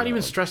much. Not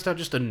even stressed out,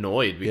 just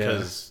annoyed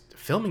because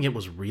filming it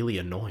was really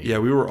annoying. Yeah,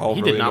 we were all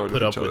really annoyed. He did not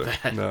put up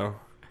with that. No.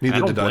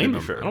 Neither did I, to be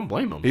fair. I don't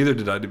blame him. Neither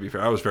did I, to be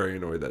fair. I was very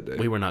annoyed that day.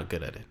 We were not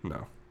good at it.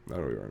 No, we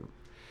weren't.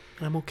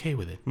 I'm okay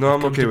with it. No,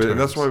 I'm okay with it. And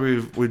that's why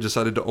we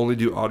decided to only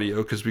do audio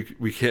because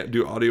we can't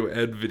do audio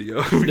and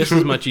video. This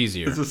is much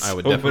easier. I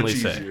would definitely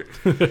say.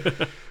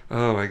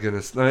 Oh my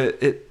goodness, I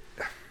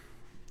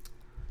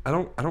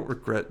don't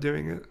regret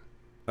doing it.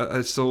 I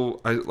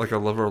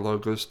love our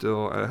logo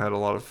still. I had a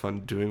lot of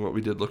fun doing what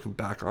we did, looking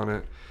back on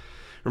it.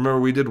 Remember,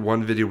 we did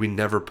one video we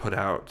never put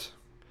out,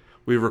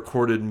 we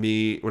recorded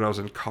me when I was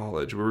in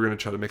college. We were going to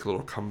try to make a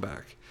little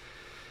comeback.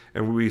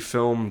 And we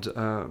filmed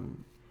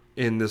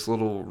in this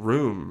little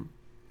room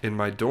in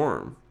my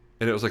dorm.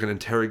 And it was like an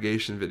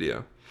interrogation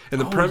video.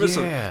 And the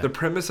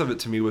premise of it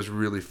to me was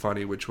really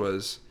funny, which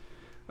was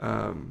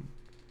I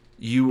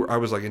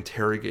was like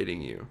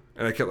interrogating you.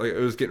 And I kept like, it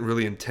was getting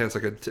really intense,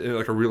 like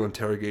a real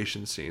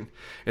interrogation scene.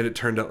 And it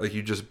turned out like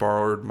you just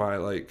borrowed my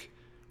like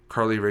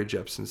Carly Rae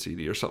Jepsen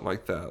CD or something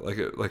like that,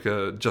 like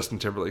a Justin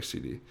Timberlake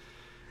CD.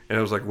 And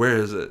I was like, where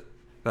is it?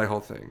 That whole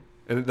thing.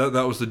 And that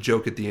was the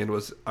joke at the end,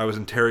 was I was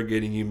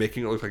interrogating you,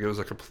 making it look like it was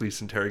like a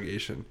police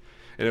interrogation.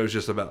 And it was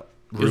just about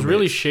roommates. It was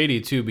really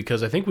shady, too,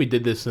 because I think we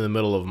did this in the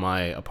middle of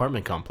my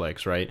apartment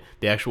complex, right?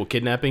 The actual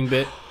kidnapping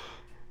bit.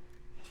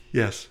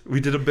 Yes. We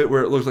did a bit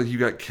where it looked like you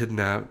got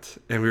kidnapped,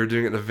 and we were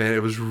doing it in a van.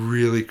 It was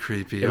really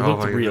creepy. It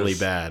looked really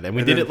bad. And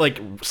we did it, like,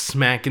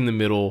 smack in the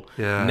middle,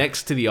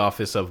 next to the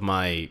office of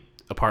my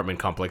apartment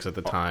complex at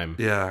the time.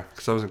 Yeah,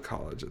 because I was in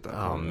college at that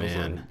point. Oh,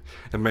 man.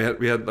 And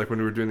we had, like, when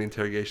we were doing the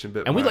interrogation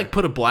bit. And we, like,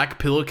 put a black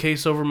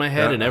pillowcase over my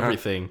head and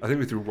everything. I think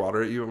we threw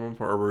water at you at one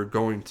point, or we were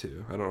going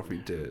to. I don't know if we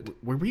did.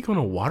 Were we going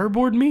to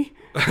waterboard me?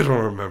 I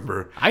don't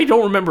remember. I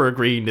don't remember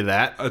agreeing to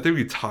that. I think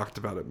we talked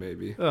about it,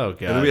 maybe. Oh,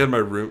 God. And then we had my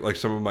room, like,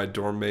 some of my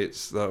dorm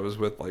mates that I was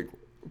with, like,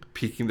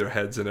 peeking their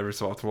heads in every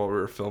so often while we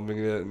were filming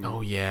it. And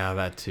oh, yeah,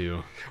 that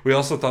too. We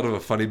also thought of a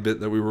funny bit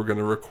that we were going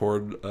to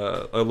record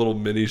a little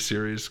mini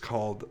series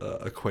called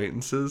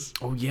Acquaintances.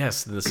 Oh,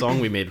 yes, the song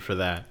we made for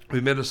that.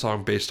 We made a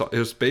song based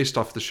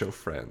off the show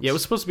Friends. Yeah, it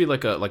was supposed to be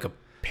like a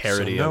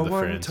parody of the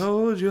Friends. No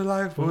one told you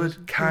life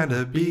would kind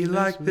of be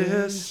like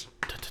this.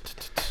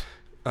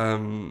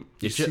 You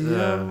see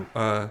them.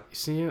 You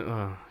see him?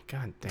 Oh,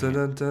 God damn. Dun,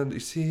 dun, dun. You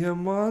see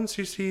them once,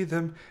 you see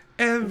them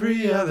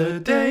every other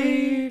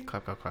day.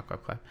 Clap, clap, clap,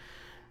 clap, clap.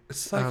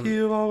 It's like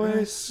you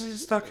always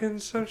stuck in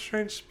some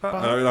strange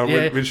spot.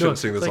 We shouldn't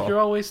sing this like all. You're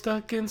always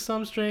stuck in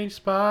some strange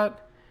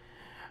spot.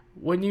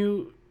 When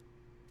you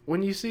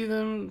see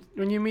them,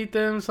 when you meet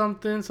them,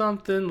 something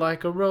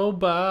like a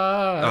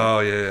robot. Oh,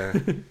 yeah.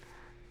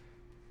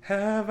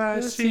 Have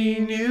I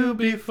seen you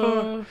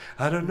before?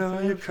 I don't know,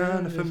 you're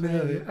kind of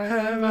familiar.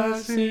 Have I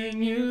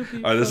seen you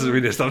before? All right, we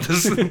need to stop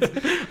this.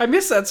 I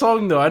miss that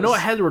song, though. I know I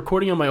had the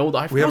recording on my old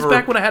iPhone. It was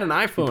back when I had an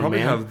iPhone, probably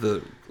have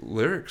the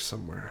lyrics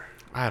somewhere.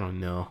 I don't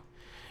know.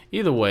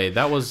 Either way,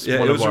 that was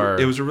one of our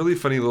It was a really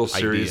funny little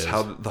series. ideas.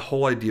 How the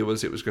whole idea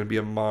was it was going to be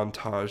a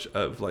montage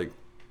of, like,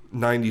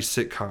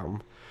 90s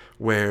sitcom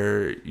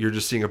where you're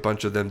just seeing a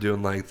bunch of them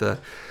doing, like, the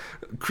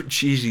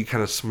cheesy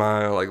kind of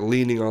smile, like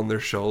leaning on their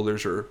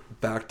shoulders or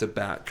back to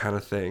back kind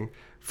of thing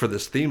for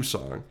this theme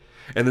song.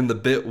 And then the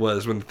bit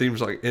was when the theme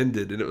song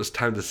ended and it was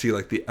time to see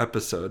like the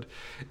episode,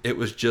 it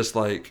was just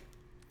like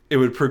it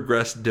would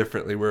progress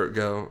differently where it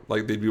go,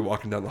 like they'd be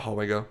walking down the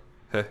hallway, go,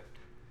 hey,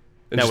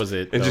 and that was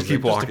it, and just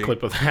keep walking. Just a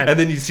clip of that, and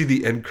then you see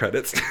the end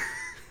credits.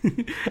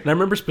 And I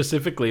remember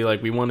specifically,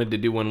 like, we wanted to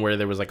do one where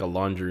there was like a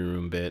laundry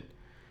room bit.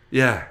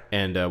 Yeah,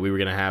 and we were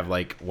gonna have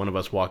like one of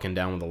us walking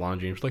down with the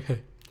laundry and it was like,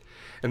 hey.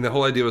 And the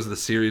whole idea was the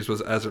series was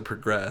as it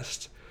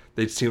progressed,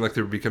 they'd seem like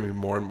they were becoming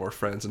more and more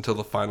friends until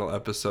the final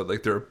episode,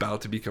 like they're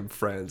about to become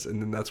friends,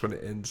 and then that's when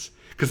it ends.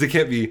 Because you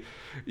can't be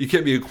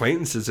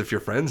acquaintances if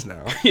you're friends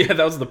now. Yeah,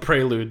 that was the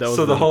prelude. That was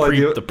so the whole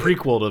idea, the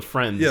prequel to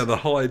Friends. Yeah, the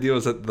whole idea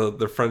was that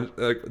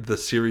the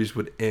series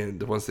would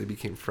end once they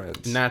became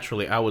friends.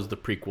 Naturally, I was the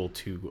prequel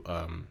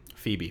to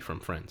Phoebe from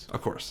Friends.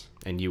 Of course.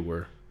 And you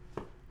were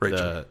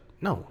Rachel.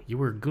 No, you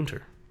were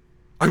Gunter.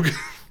 I'm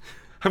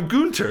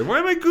Gunter. Why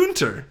am I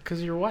Gunter?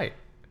 Because you're white.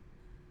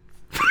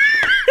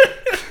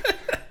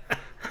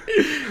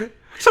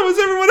 So was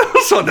everyone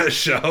else on that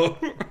show.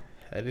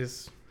 That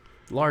is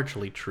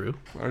largely true.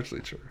 Largely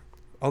true.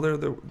 Although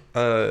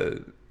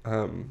the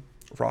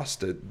Ross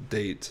did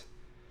date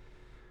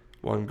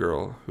one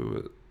girl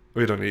who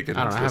we don't need to get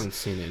into this. I haven't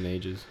seen it in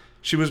ages.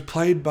 She was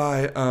played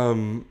by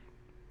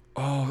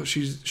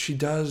she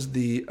does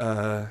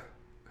the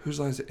whose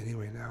line is it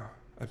anyway now?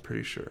 I'm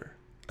pretty sure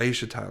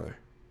Aisha Tyler.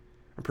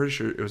 I'm pretty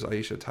sure it was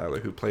Aisha Tyler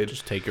who played.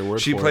 Just take your word for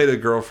it. She played a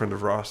girlfriend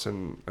of Ross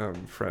in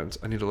Friends.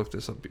 I need to look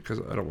this up because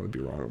I don't want to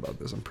be wrong about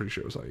this. I'm pretty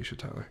sure it was Aisha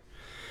Tyler.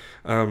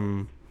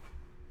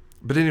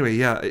 But anyway,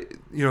 yeah,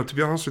 to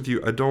be honest with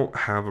you, I don't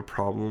have a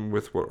problem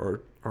with what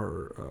our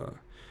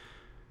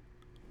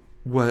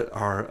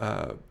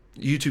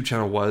YouTube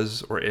channel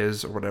was or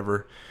is or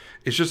whatever.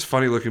 It's just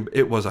funny looking.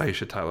 It was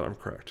Aisha Tyler. I'm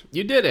correct.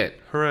 You did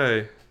it.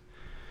 Hooray.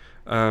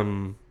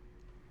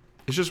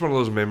 It's just one of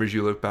those memories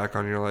you look back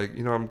on and you're like,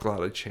 I'm glad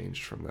I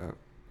changed from that.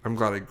 I'm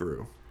glad I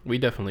grew. We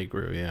definitely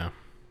grew, yeah.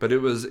 But it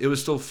was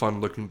still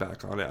fun looking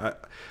back on it.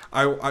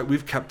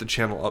 We've kept the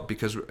channel up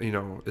because,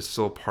 it's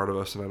still a part of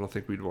us and I don't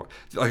think we'd want...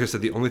 Like I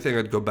said, the only thing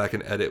I'd go back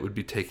and edit would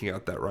be taking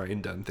out that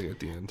Ryan Dunn thing at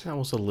the end. That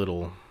was a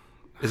little...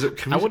 Is it?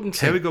 Can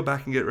we go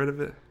back and get rid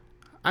of it?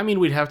 I mean,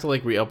 we'd have to,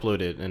 like,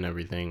 re-upload it and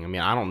everything. I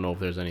mean, I don't know if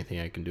there's anything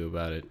I can do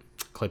about it.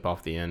 Clip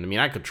off the end. I mean,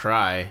 I could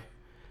try.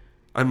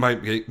 I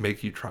might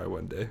make you try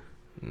one day.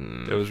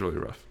 It was really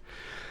rough.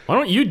 Why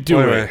don't you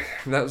do it?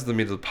 That was the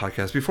meat of the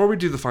podcast. Before we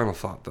do the final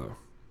thought, though,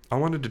 I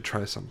wanted to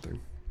try something.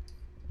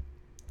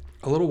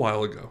 A little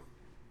while ago,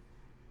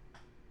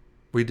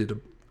 we did a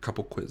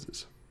couple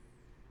quizzes,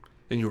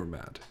 and you were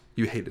mad.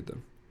 You hated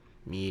them.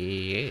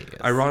 Yes.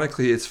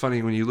 Ironically, it's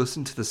funny, when you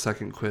listen to the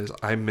second quiz,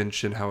 I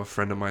mentioned how a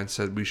friend of mine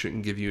said we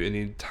shouldn't give you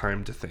any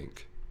time to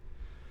think.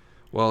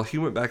 Well, he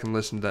went back and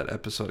listened to that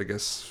episode, I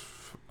guess,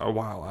 a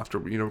while after,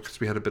 because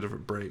we had a bit of a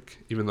break,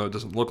 even though it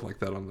doesn't look like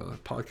that on the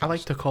podcast. I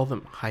like to call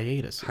them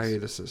hiatuses.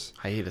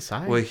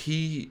 Hiatusi? Well,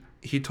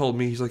 he told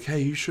me, he's like,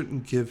 hey, you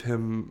shouldn't give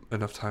him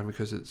enough time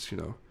because it's,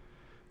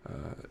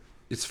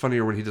 it's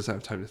funnier when he doesn't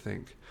have time to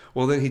think.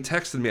 Well, then he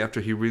texted me after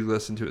he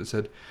re-listened to it and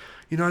said,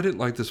 I didn't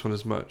like this one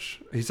as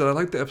much. He said, I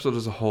liked the episode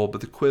as a whole, but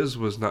the quiz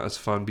was not as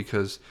fun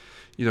because,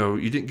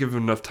 you didn't give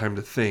him enough time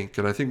to think.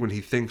 And I think when he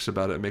thinks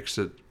about it, it makes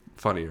it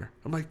funnier.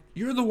 I'm like,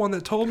 you're the one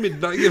that told me to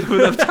not give him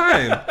enough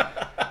time.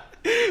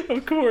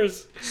 Of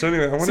course. So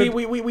anyway, I want See,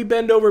 we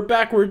bend over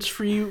backwards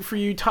for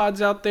you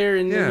Tods out there,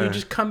 and then you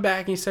just come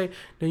back and you say,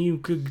 no, you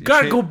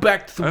gotta go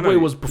back to the way it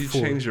was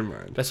before. You change your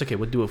mind. That's okay.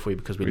 We'll do it for you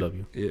because we love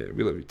you. Yeah,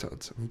 we love you,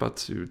 Tods. I'm about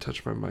to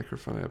touch my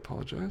microphone. I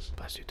apologize.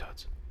 Bless you,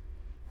 Tods.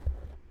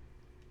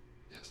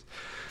 Yes.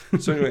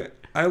 So anyway,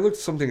 I looked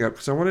something up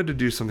because I wanted to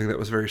do something that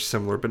was very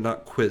similar but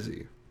not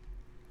quizzy.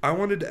 I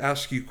wanted to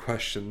ask you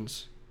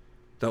questions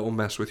that will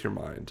mess with your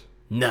mind.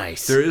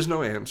 Nice. There is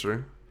no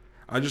answer.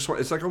 I just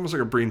want, it's like almost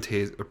like a brain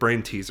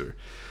teaser.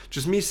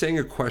 Just me saying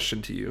a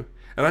question to you,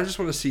 and I just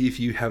want to see if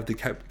you have the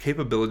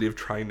capability of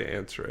trying to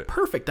answer it.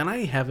 Perfect. And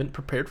I haven't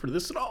prepared for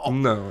this at all.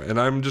 No, and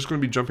I'm just going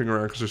to be jumping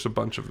around because there's a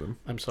bunch of them.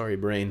 I'm sorry,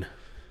 brain.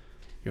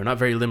 You're not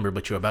very limber,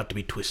 but you're about to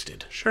be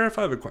twisted. Sheriff,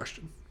 I have a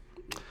question.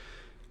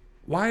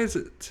 Why is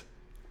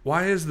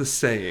the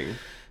saying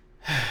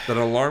that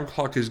an alarm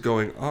clock is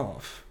going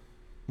off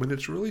when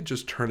it's really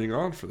just turning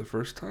on for the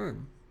first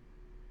time?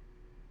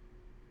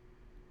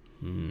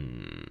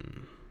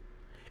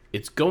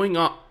 It's going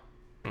on.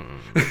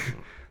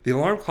 The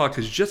alarm clock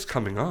is just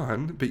coming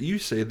on, but you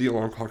say the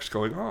alarm clock's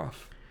going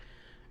off.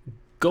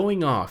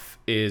 Going off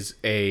is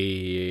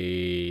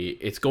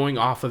it's going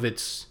off of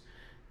its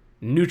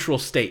neutral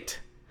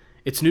state.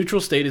 Its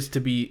neutral state is to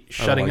be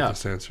shutting I don't like up.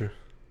 this answer.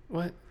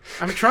 What?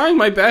 I'm trying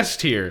my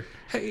best here.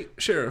 Hey,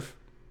 Sheriff,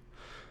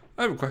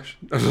 I have a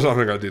question. I'm not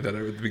going to do that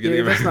at the beginning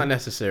Yeah, of it. that's not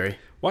necessary.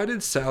 Why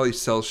did Sally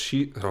sell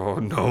sheep? Oh,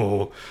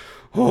 no.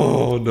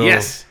 Oh, no.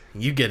 Yes,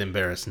 you get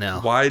embarrassed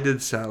now. Why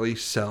did Sally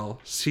sell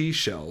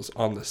seashells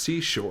on the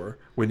seashore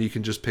when you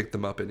can just pick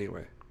them up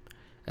anyway?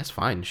 That's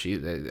fine.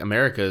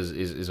 America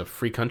is a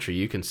free country.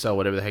 You can sell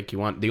whatever the heck you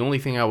want. The only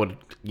thing I would,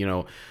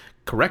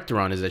 correct her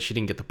on is that she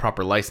didn't get the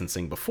proper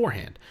licensing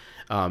beforehand.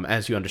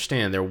 As you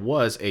understand, there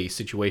was a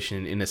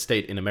situation in a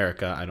state in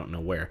America, I don't know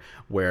where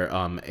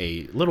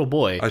a little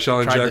boy I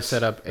shall tried inject, to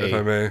set up a...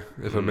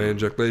 if I may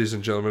inject, ladies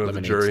and gentlemen of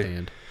the jury.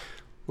 Stand.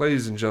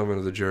 Ladies and gentlemen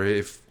of the jury,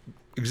 if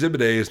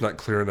Exhibit A is not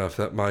clear enough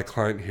that my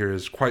client here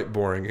is quite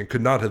boring and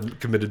could not have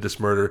committed this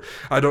murder,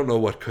 I don't know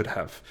what could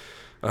have.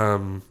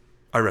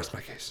 I rest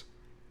my case.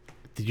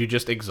 Did you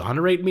just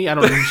exonerate me? I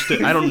don't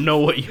understand. I don't know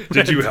what you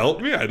Did you help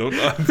me? I don't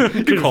know.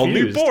 You called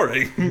me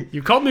boring.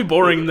 You called me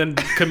boring and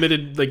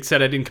then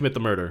said I didn't commit the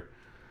murder.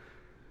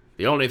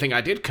 The only thing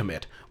I did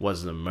commit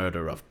was the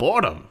murder of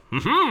boredom.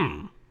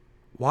 Mm-hmm.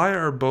 Why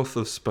are both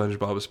of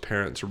SpongeBob's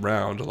parents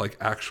round like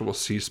actual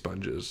sea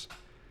sponges?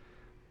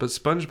 But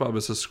SpongeBob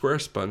is a square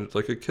sponge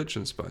like a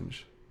kitchen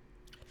sponge.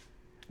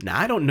 Now,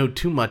 I don't know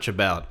too much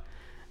about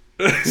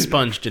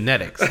sponge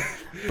genetics.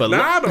 But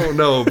I don't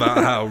know about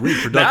how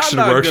reproduction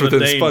works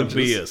within sponges. To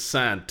be a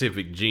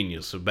scientific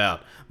genius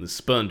about the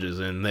sponges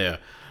and their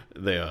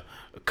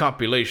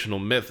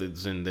copulational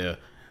methods and their...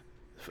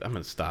 I'm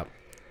going to stop.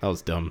 That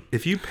was dumb.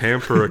 If you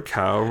pamper a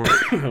cow...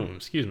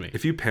 Excuse me.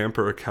 If you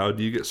pamper a cow,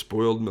 do you get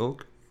spoiled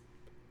milk?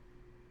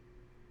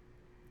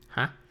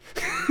 Huh?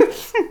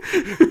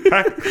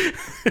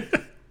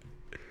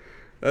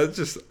 That's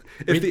just...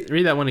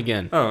 Read that one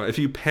again. Oh, if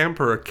you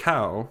pamper a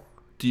cow...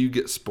 Do you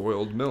get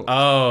spoiled milk?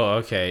 Oh,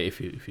 okay.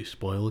 If you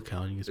spoil a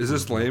cow, you get spoiled Is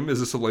this lame?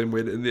 Is this a lame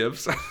way to end the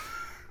episode?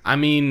 I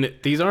mean,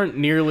 these aren't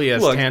nearly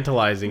as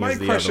tantalizing as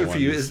the other ones. My question for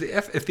you is: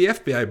 if the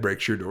FBI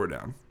breaks your door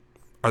down,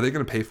 are they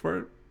going to pay for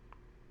it?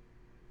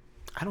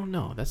 I don't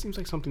know. That seems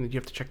like something that you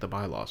have to check the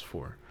bylaws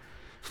for.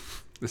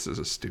 This is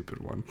a stupid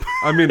one.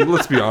 I mean,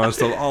 let's be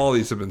honest. All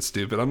these have been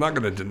stupid. I'm not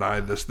going to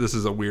deny this. This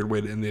is a weird way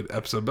to end the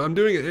episode, but I'm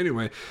doing it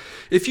anyway.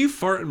 If you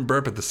fart and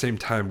burp at the same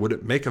time, would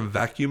it make a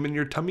vacuum in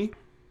your tummy?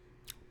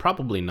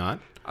 Probably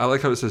not. I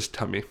like how it says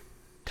tummy.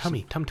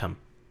 Tum-tum.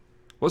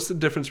 What's the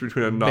difference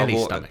between a novel?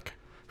 Belly stomach.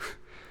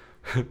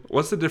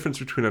 What's the difference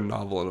between a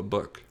novel and a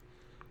book?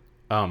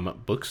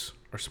 Books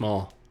are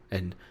small,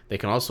 and they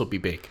can also be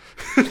big.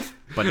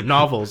 But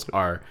novels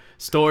are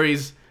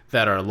stories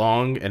that are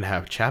long and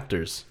have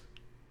chapters,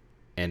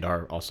 and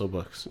are also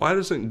books. Why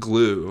doesn't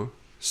glue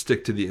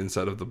stick to the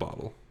inside of the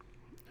bottle?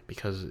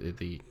 Because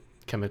the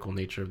chemical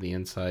nature of the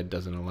inside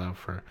doesn't allow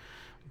for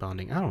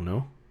bonding. I don't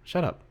know.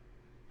 Shut up.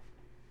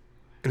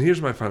 And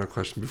here's my final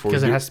question before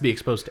because it has to be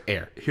exposed to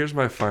air. Here's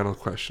my final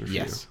question for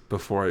you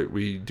before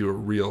we do a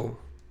real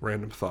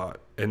random thought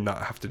and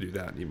not have to do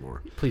that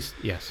anymore. Please,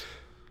 yes.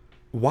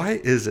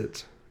 Why is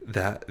it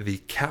that the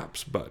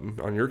caps button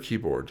on your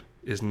keyboard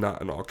is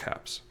not in all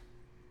caps.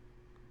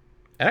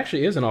 It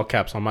actually is in all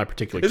caps on my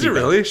particular Is keypad. it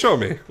really? Show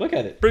me. Look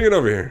at it. Bring it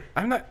over here.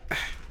 I'm not...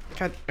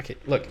 God, okay,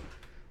 look.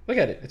 Look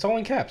at it. It's all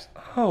in caps.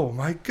 Oh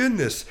my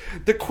goodness.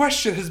 The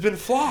question has been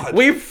flawed.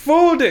 We've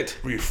fooled it.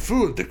 We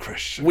fooled the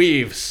question.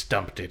 We've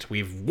stumped it.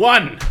 We've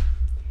won.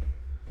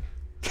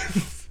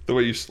 The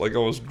way you like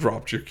almost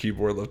dropped your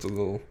keyboard, left a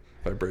little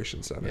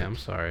vibration sound. Yeah, I'm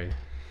sorry.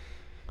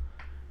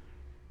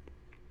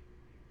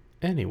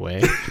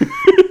 Anyway.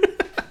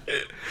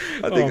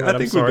 I think I'm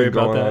we've sorry been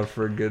about going that. on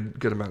for a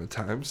good amount of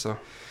time. So,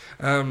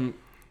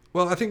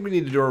 well, I think we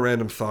need to do a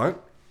random thought.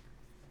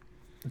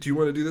 Do you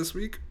want to do this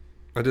week?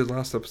 I did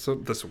last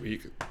episode. This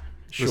week.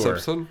 This Sure.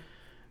 episode.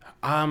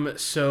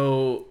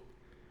 So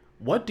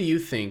what do you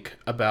think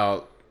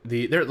about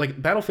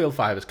Battlefield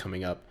 5 is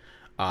coming up,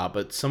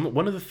 but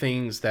one of the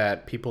things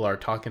that people are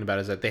talking about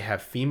is that they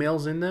have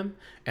females in them,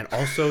 and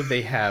also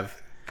they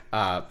have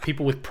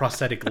people with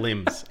prosthetic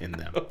limbs in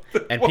them,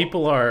 and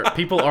people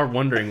are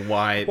wondering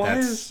why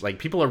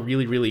people are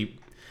really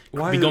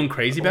going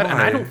crazy about it,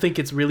 and I don't think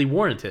it's really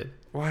warranted.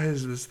 Why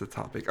is this the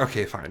topic?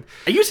 Okay, fine.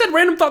 You said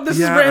random thought. This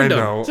is random.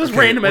 I know. This is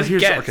random as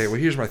gets. Okay, well,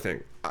 here's my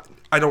thing.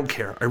 I don't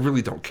care. I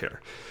really don't care.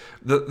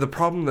 The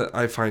problem that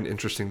I find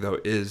interesting, though,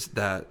 is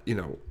that,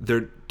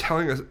 they're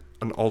telling us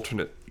an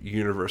alternate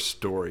universe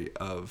story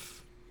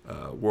of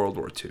World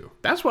War II.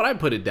 That's what I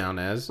put it down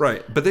as.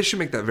 Right, but they should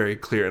make that very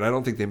clear, and I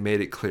don't think they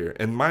made it clear.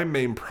 And my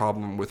main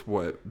problem with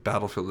what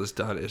Battlefield has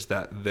done is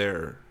that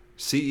their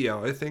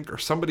CEO, I think, or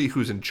somebody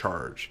who's in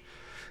charge,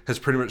 has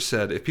pretty much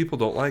said, if people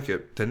don't like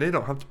it, then they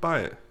don't have to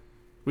buy it.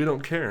 We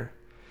don't care.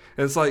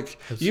 And it's like,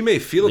 you may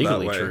feel that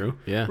way. True.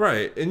 Yeah.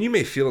 Right. And you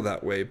may feel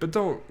that way, but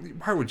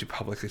why would you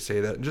publicly say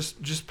that?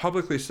 Just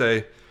publicly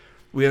say,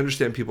 we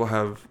understand people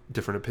have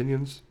different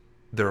opinions.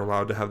 They're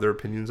allowed to have their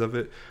opinions of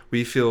it.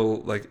 We feel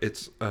like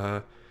it's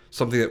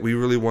something that we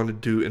really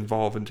wanted to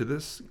involve in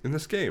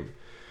this game.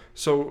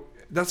 So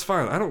that's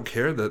fine. I don't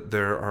care that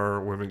there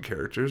are women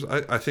characters.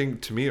 I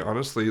think, to me,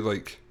 honestly,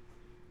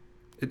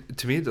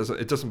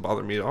 it doesn't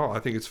bother me at all. I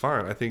think it's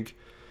fine. I think,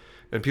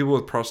 and people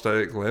with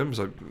prosthetic limbs,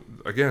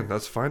 again,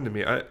 that's fine to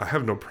me. I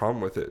have no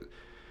problem with it.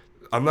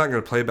 I'm not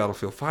going to play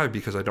Battlefield 5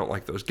 because I don't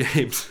like those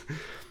games.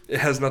 It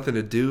has nothing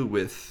to do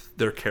with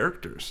their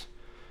characters.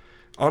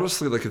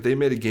 Honestly, if they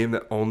made a game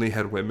that only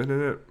had women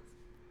in it,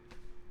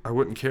 I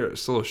wouldn't care.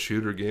 It's still a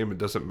shooter game. It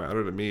doesn't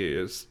matter to me.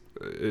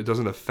 It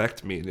doesn't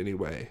affect me in any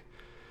way.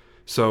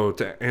 So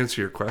to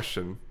answer your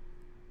question,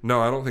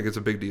 no, I don't think it's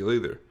a big deal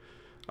either.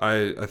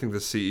 I think the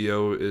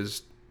CEO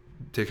is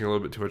taking a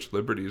little bit too much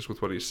liberties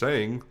with what he's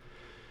saying,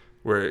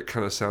 where it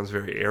kind of sounds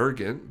very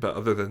arrogant. But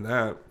other than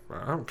that,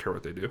 I don't care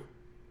what they do.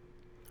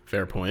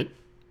 Fair point.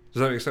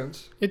 Does that make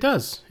sense? It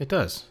does. It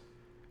does.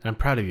 And I'm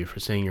proud of you for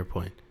saying your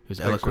point. It was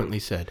eloquently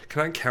said.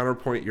 Can I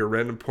counterpoint your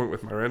random point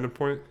with my random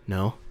point?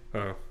 No.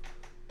 Oh.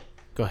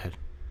 Go ahead.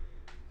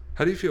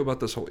 How do you feel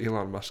about this whole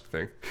Elon Musk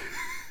thing?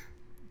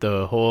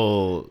 The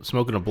whole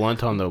smoking a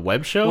blunt on the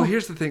web show? Well,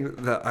 here's the thing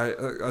that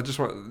I just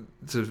want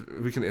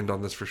to... We can end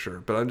on this for sure.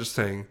 But I'm just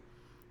saying,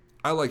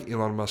 I like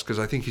Elon Musk because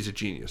I think he's a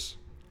genius.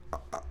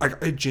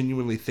 I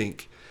genuinely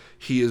think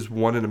he is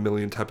one in a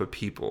million type of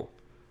people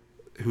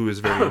who is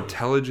very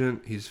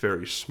intelligent. He's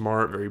very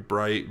smart, very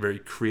bright, very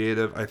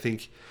creative. I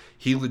think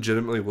he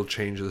legitimately will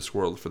change this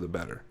world for the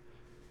better.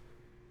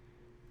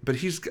 But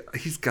he's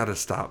got to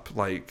stop,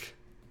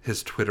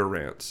 his Twitter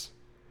rants.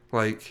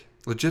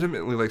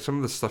 Legitimately, some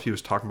of the stuff he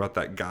was talking about,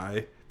 that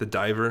guy, the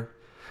diver.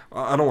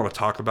 I don't want to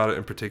talk about it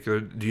in particular.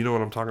 Do you know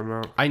what I'm talking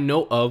about? I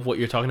know of what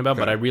you're talking about,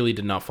 but I really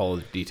did not follow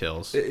the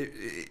details.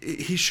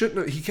 He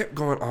shouldn't. He kept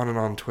going on and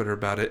on Twitter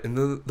about it. And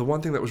the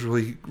one thing that was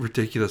really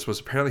ridiculous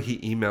was apparently he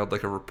emailed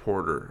a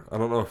reporter. I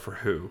don't know for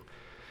who.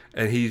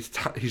 And he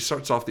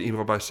starts off the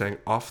email by saying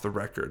off the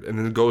record, and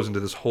then goes into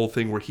this whole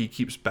thing where he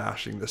keeps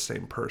bashing the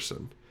same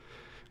person.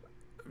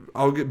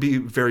 I'll be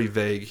very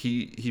vague.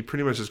 He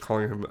pretty much is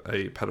calling him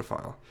a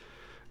pedophile,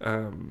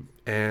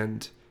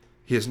 and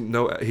he has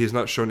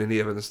not shown any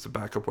evidence to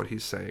back up what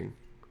he's saying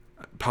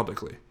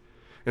publicly.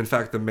 In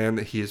fact, the man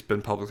that he has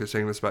been publicly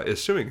saying this about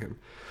is suing him.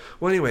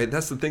 Well, anyway,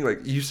 that's the thing.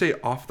 You say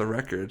off the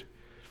record.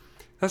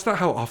 That's not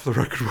how off the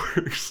record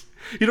works.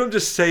 You don't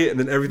just say it and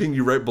then everything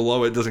you write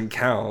below it doesn't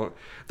count.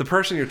 The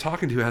person you're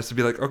talking to has to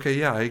be like, okay,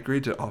 yeah, I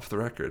agreed to off the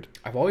record.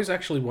 I've always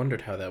actually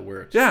wondered how that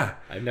works. Yeah.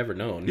 I've never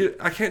known.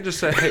 I can't just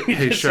say,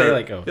 hey, just sure.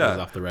 say it was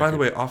off the record. By the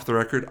way, off the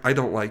record, I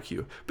don't like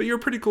you. But you're a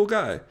pretty cool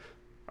guy.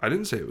 I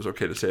didn't say it was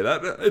okay to say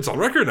that. It's on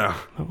record now.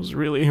 That was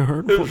really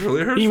hurtful. It was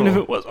really hurtful. Even if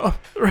it was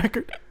off the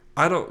record.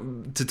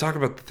 To talk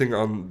about the thing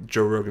on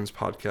Joe Rogan's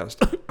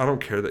podcast, I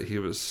don't care that he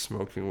was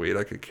smoking weed.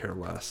 I could care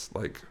less.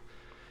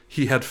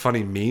 He had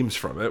funny memes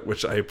from it,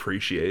 which I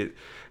appreciate.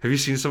 Have you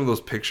seen some of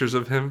those pictures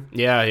of him?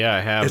 Yeah,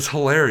 I have. It's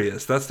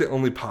hilarious. That's the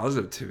only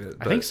positive to it.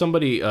 I think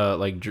somebody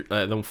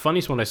the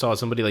funniest one I saw is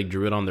somebody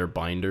drew it on their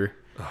binder.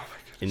 Oh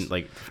my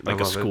goodness.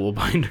 In a school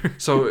binder.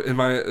 So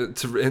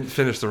to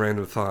finish the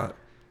random thought,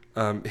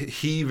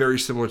 he, very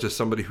similar to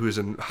somebody who is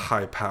in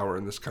high power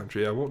in this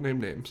country, I won't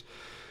name names,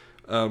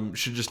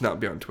 should just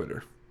not be on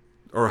Twitter.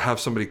 or have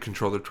somebody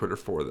control their Twitter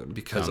for them,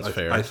 because Sounds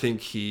fair. I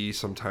think he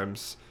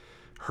sometimes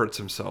hurts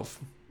himself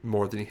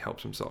more than he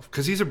helps himself,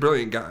 because he's a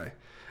brilliant guy.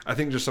 I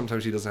think just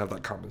sometimes he doesn't have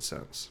that common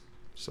sense.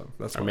 So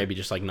that's Or maybe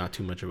just like not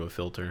too much of a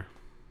filter.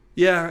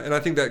 Yeah, and I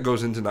think that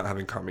goes into not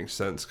having common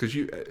sense, because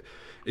if Not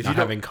you don't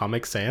having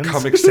Comic Sans.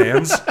 Comic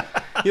Sans,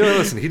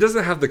 listen, he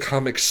doesn't have the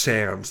Comic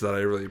Sans that I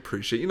really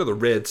appreciate. The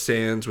red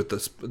Sans with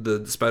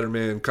the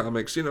Spider-Man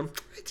comics. It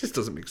just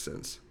doesn't make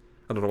sense.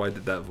 I don't know why I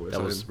did that voice.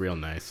 That was real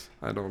nice.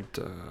 I don't.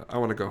 I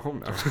want to go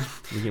home now.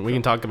 We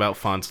can talk about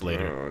fonts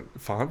later.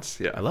 Fonts,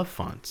 yeah. I love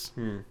fonts.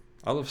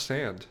 I love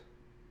sand.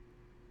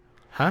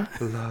 Huh?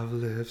 Love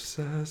lifts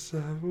us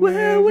up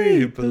where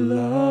we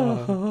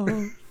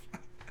belong.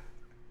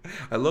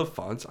 I love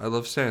fonts. I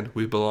love sand.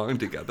 We belong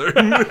together.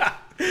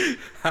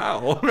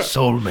 How?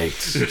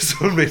 Soulmates.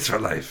 Soulmates for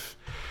life.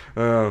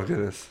 Oh,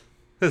 goodness.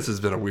 This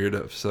has been a weird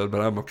episode, but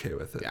I'm okay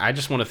with it. I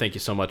just want to thank you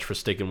so much for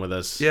sticking with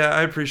us. Yeah,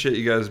 I appreciate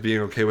you guys being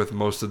okay with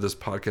most of this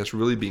podcast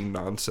really being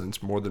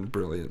nonsense more than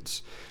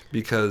brilliance,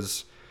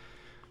 because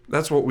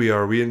that's what we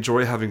are. We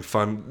enjoy having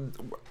fun.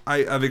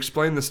 I've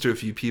explained this to a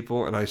few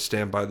people, and I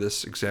stand by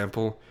this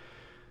example.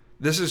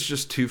 This is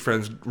just two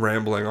friends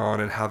rambling on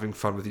and having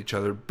fun with each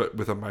other, but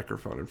with a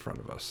microphone in front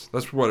of us.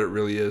 That's what it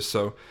really is.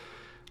 So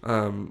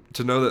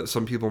to know that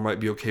some people might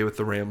be okay with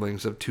the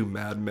ramblings of two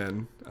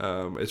madmen,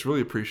 it's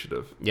really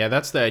appreciative. Yeah,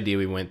 that's the idea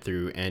we went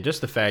through, and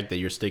just the fact that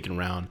you're sticking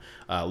around,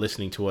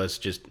 listening to us,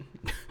 just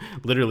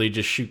literally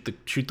just shoot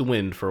the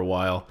wind for a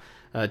while,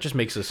 just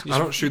makes us. Just I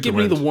don't shoot give the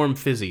wind. me the warm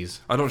fizzies.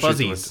 I don't fuzzies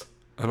shoot the wind.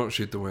 I don't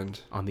shoot the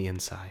wind on the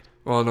inside.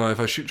 Well, no, if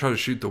I try to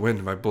shoot the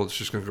wind, my bullet's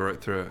just gonna go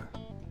right through it.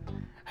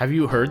 Have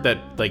you heard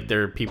that like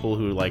there are people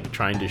who like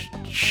trying to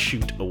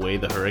shoot away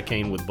the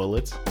hurricane with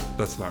bullets?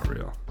 That's not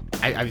real.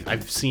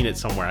 I've seen it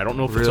somewhere. I don't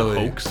know if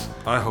Really? it's a hoax.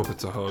 I hope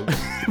it's a hoax.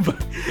 But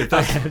If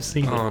I that's, have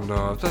seen it. oh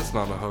no, if that's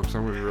not a hoax,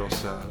 I'm gonna be real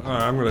sad.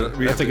 All right,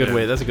 That's a good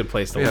way. That's a good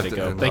place to We let have it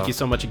to go. end Thank off. you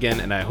so much again,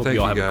 and I hope Thank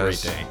you all you have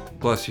guys. a great day.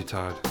 Bless you,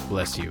 Todd.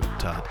 Bless you,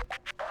 Todd.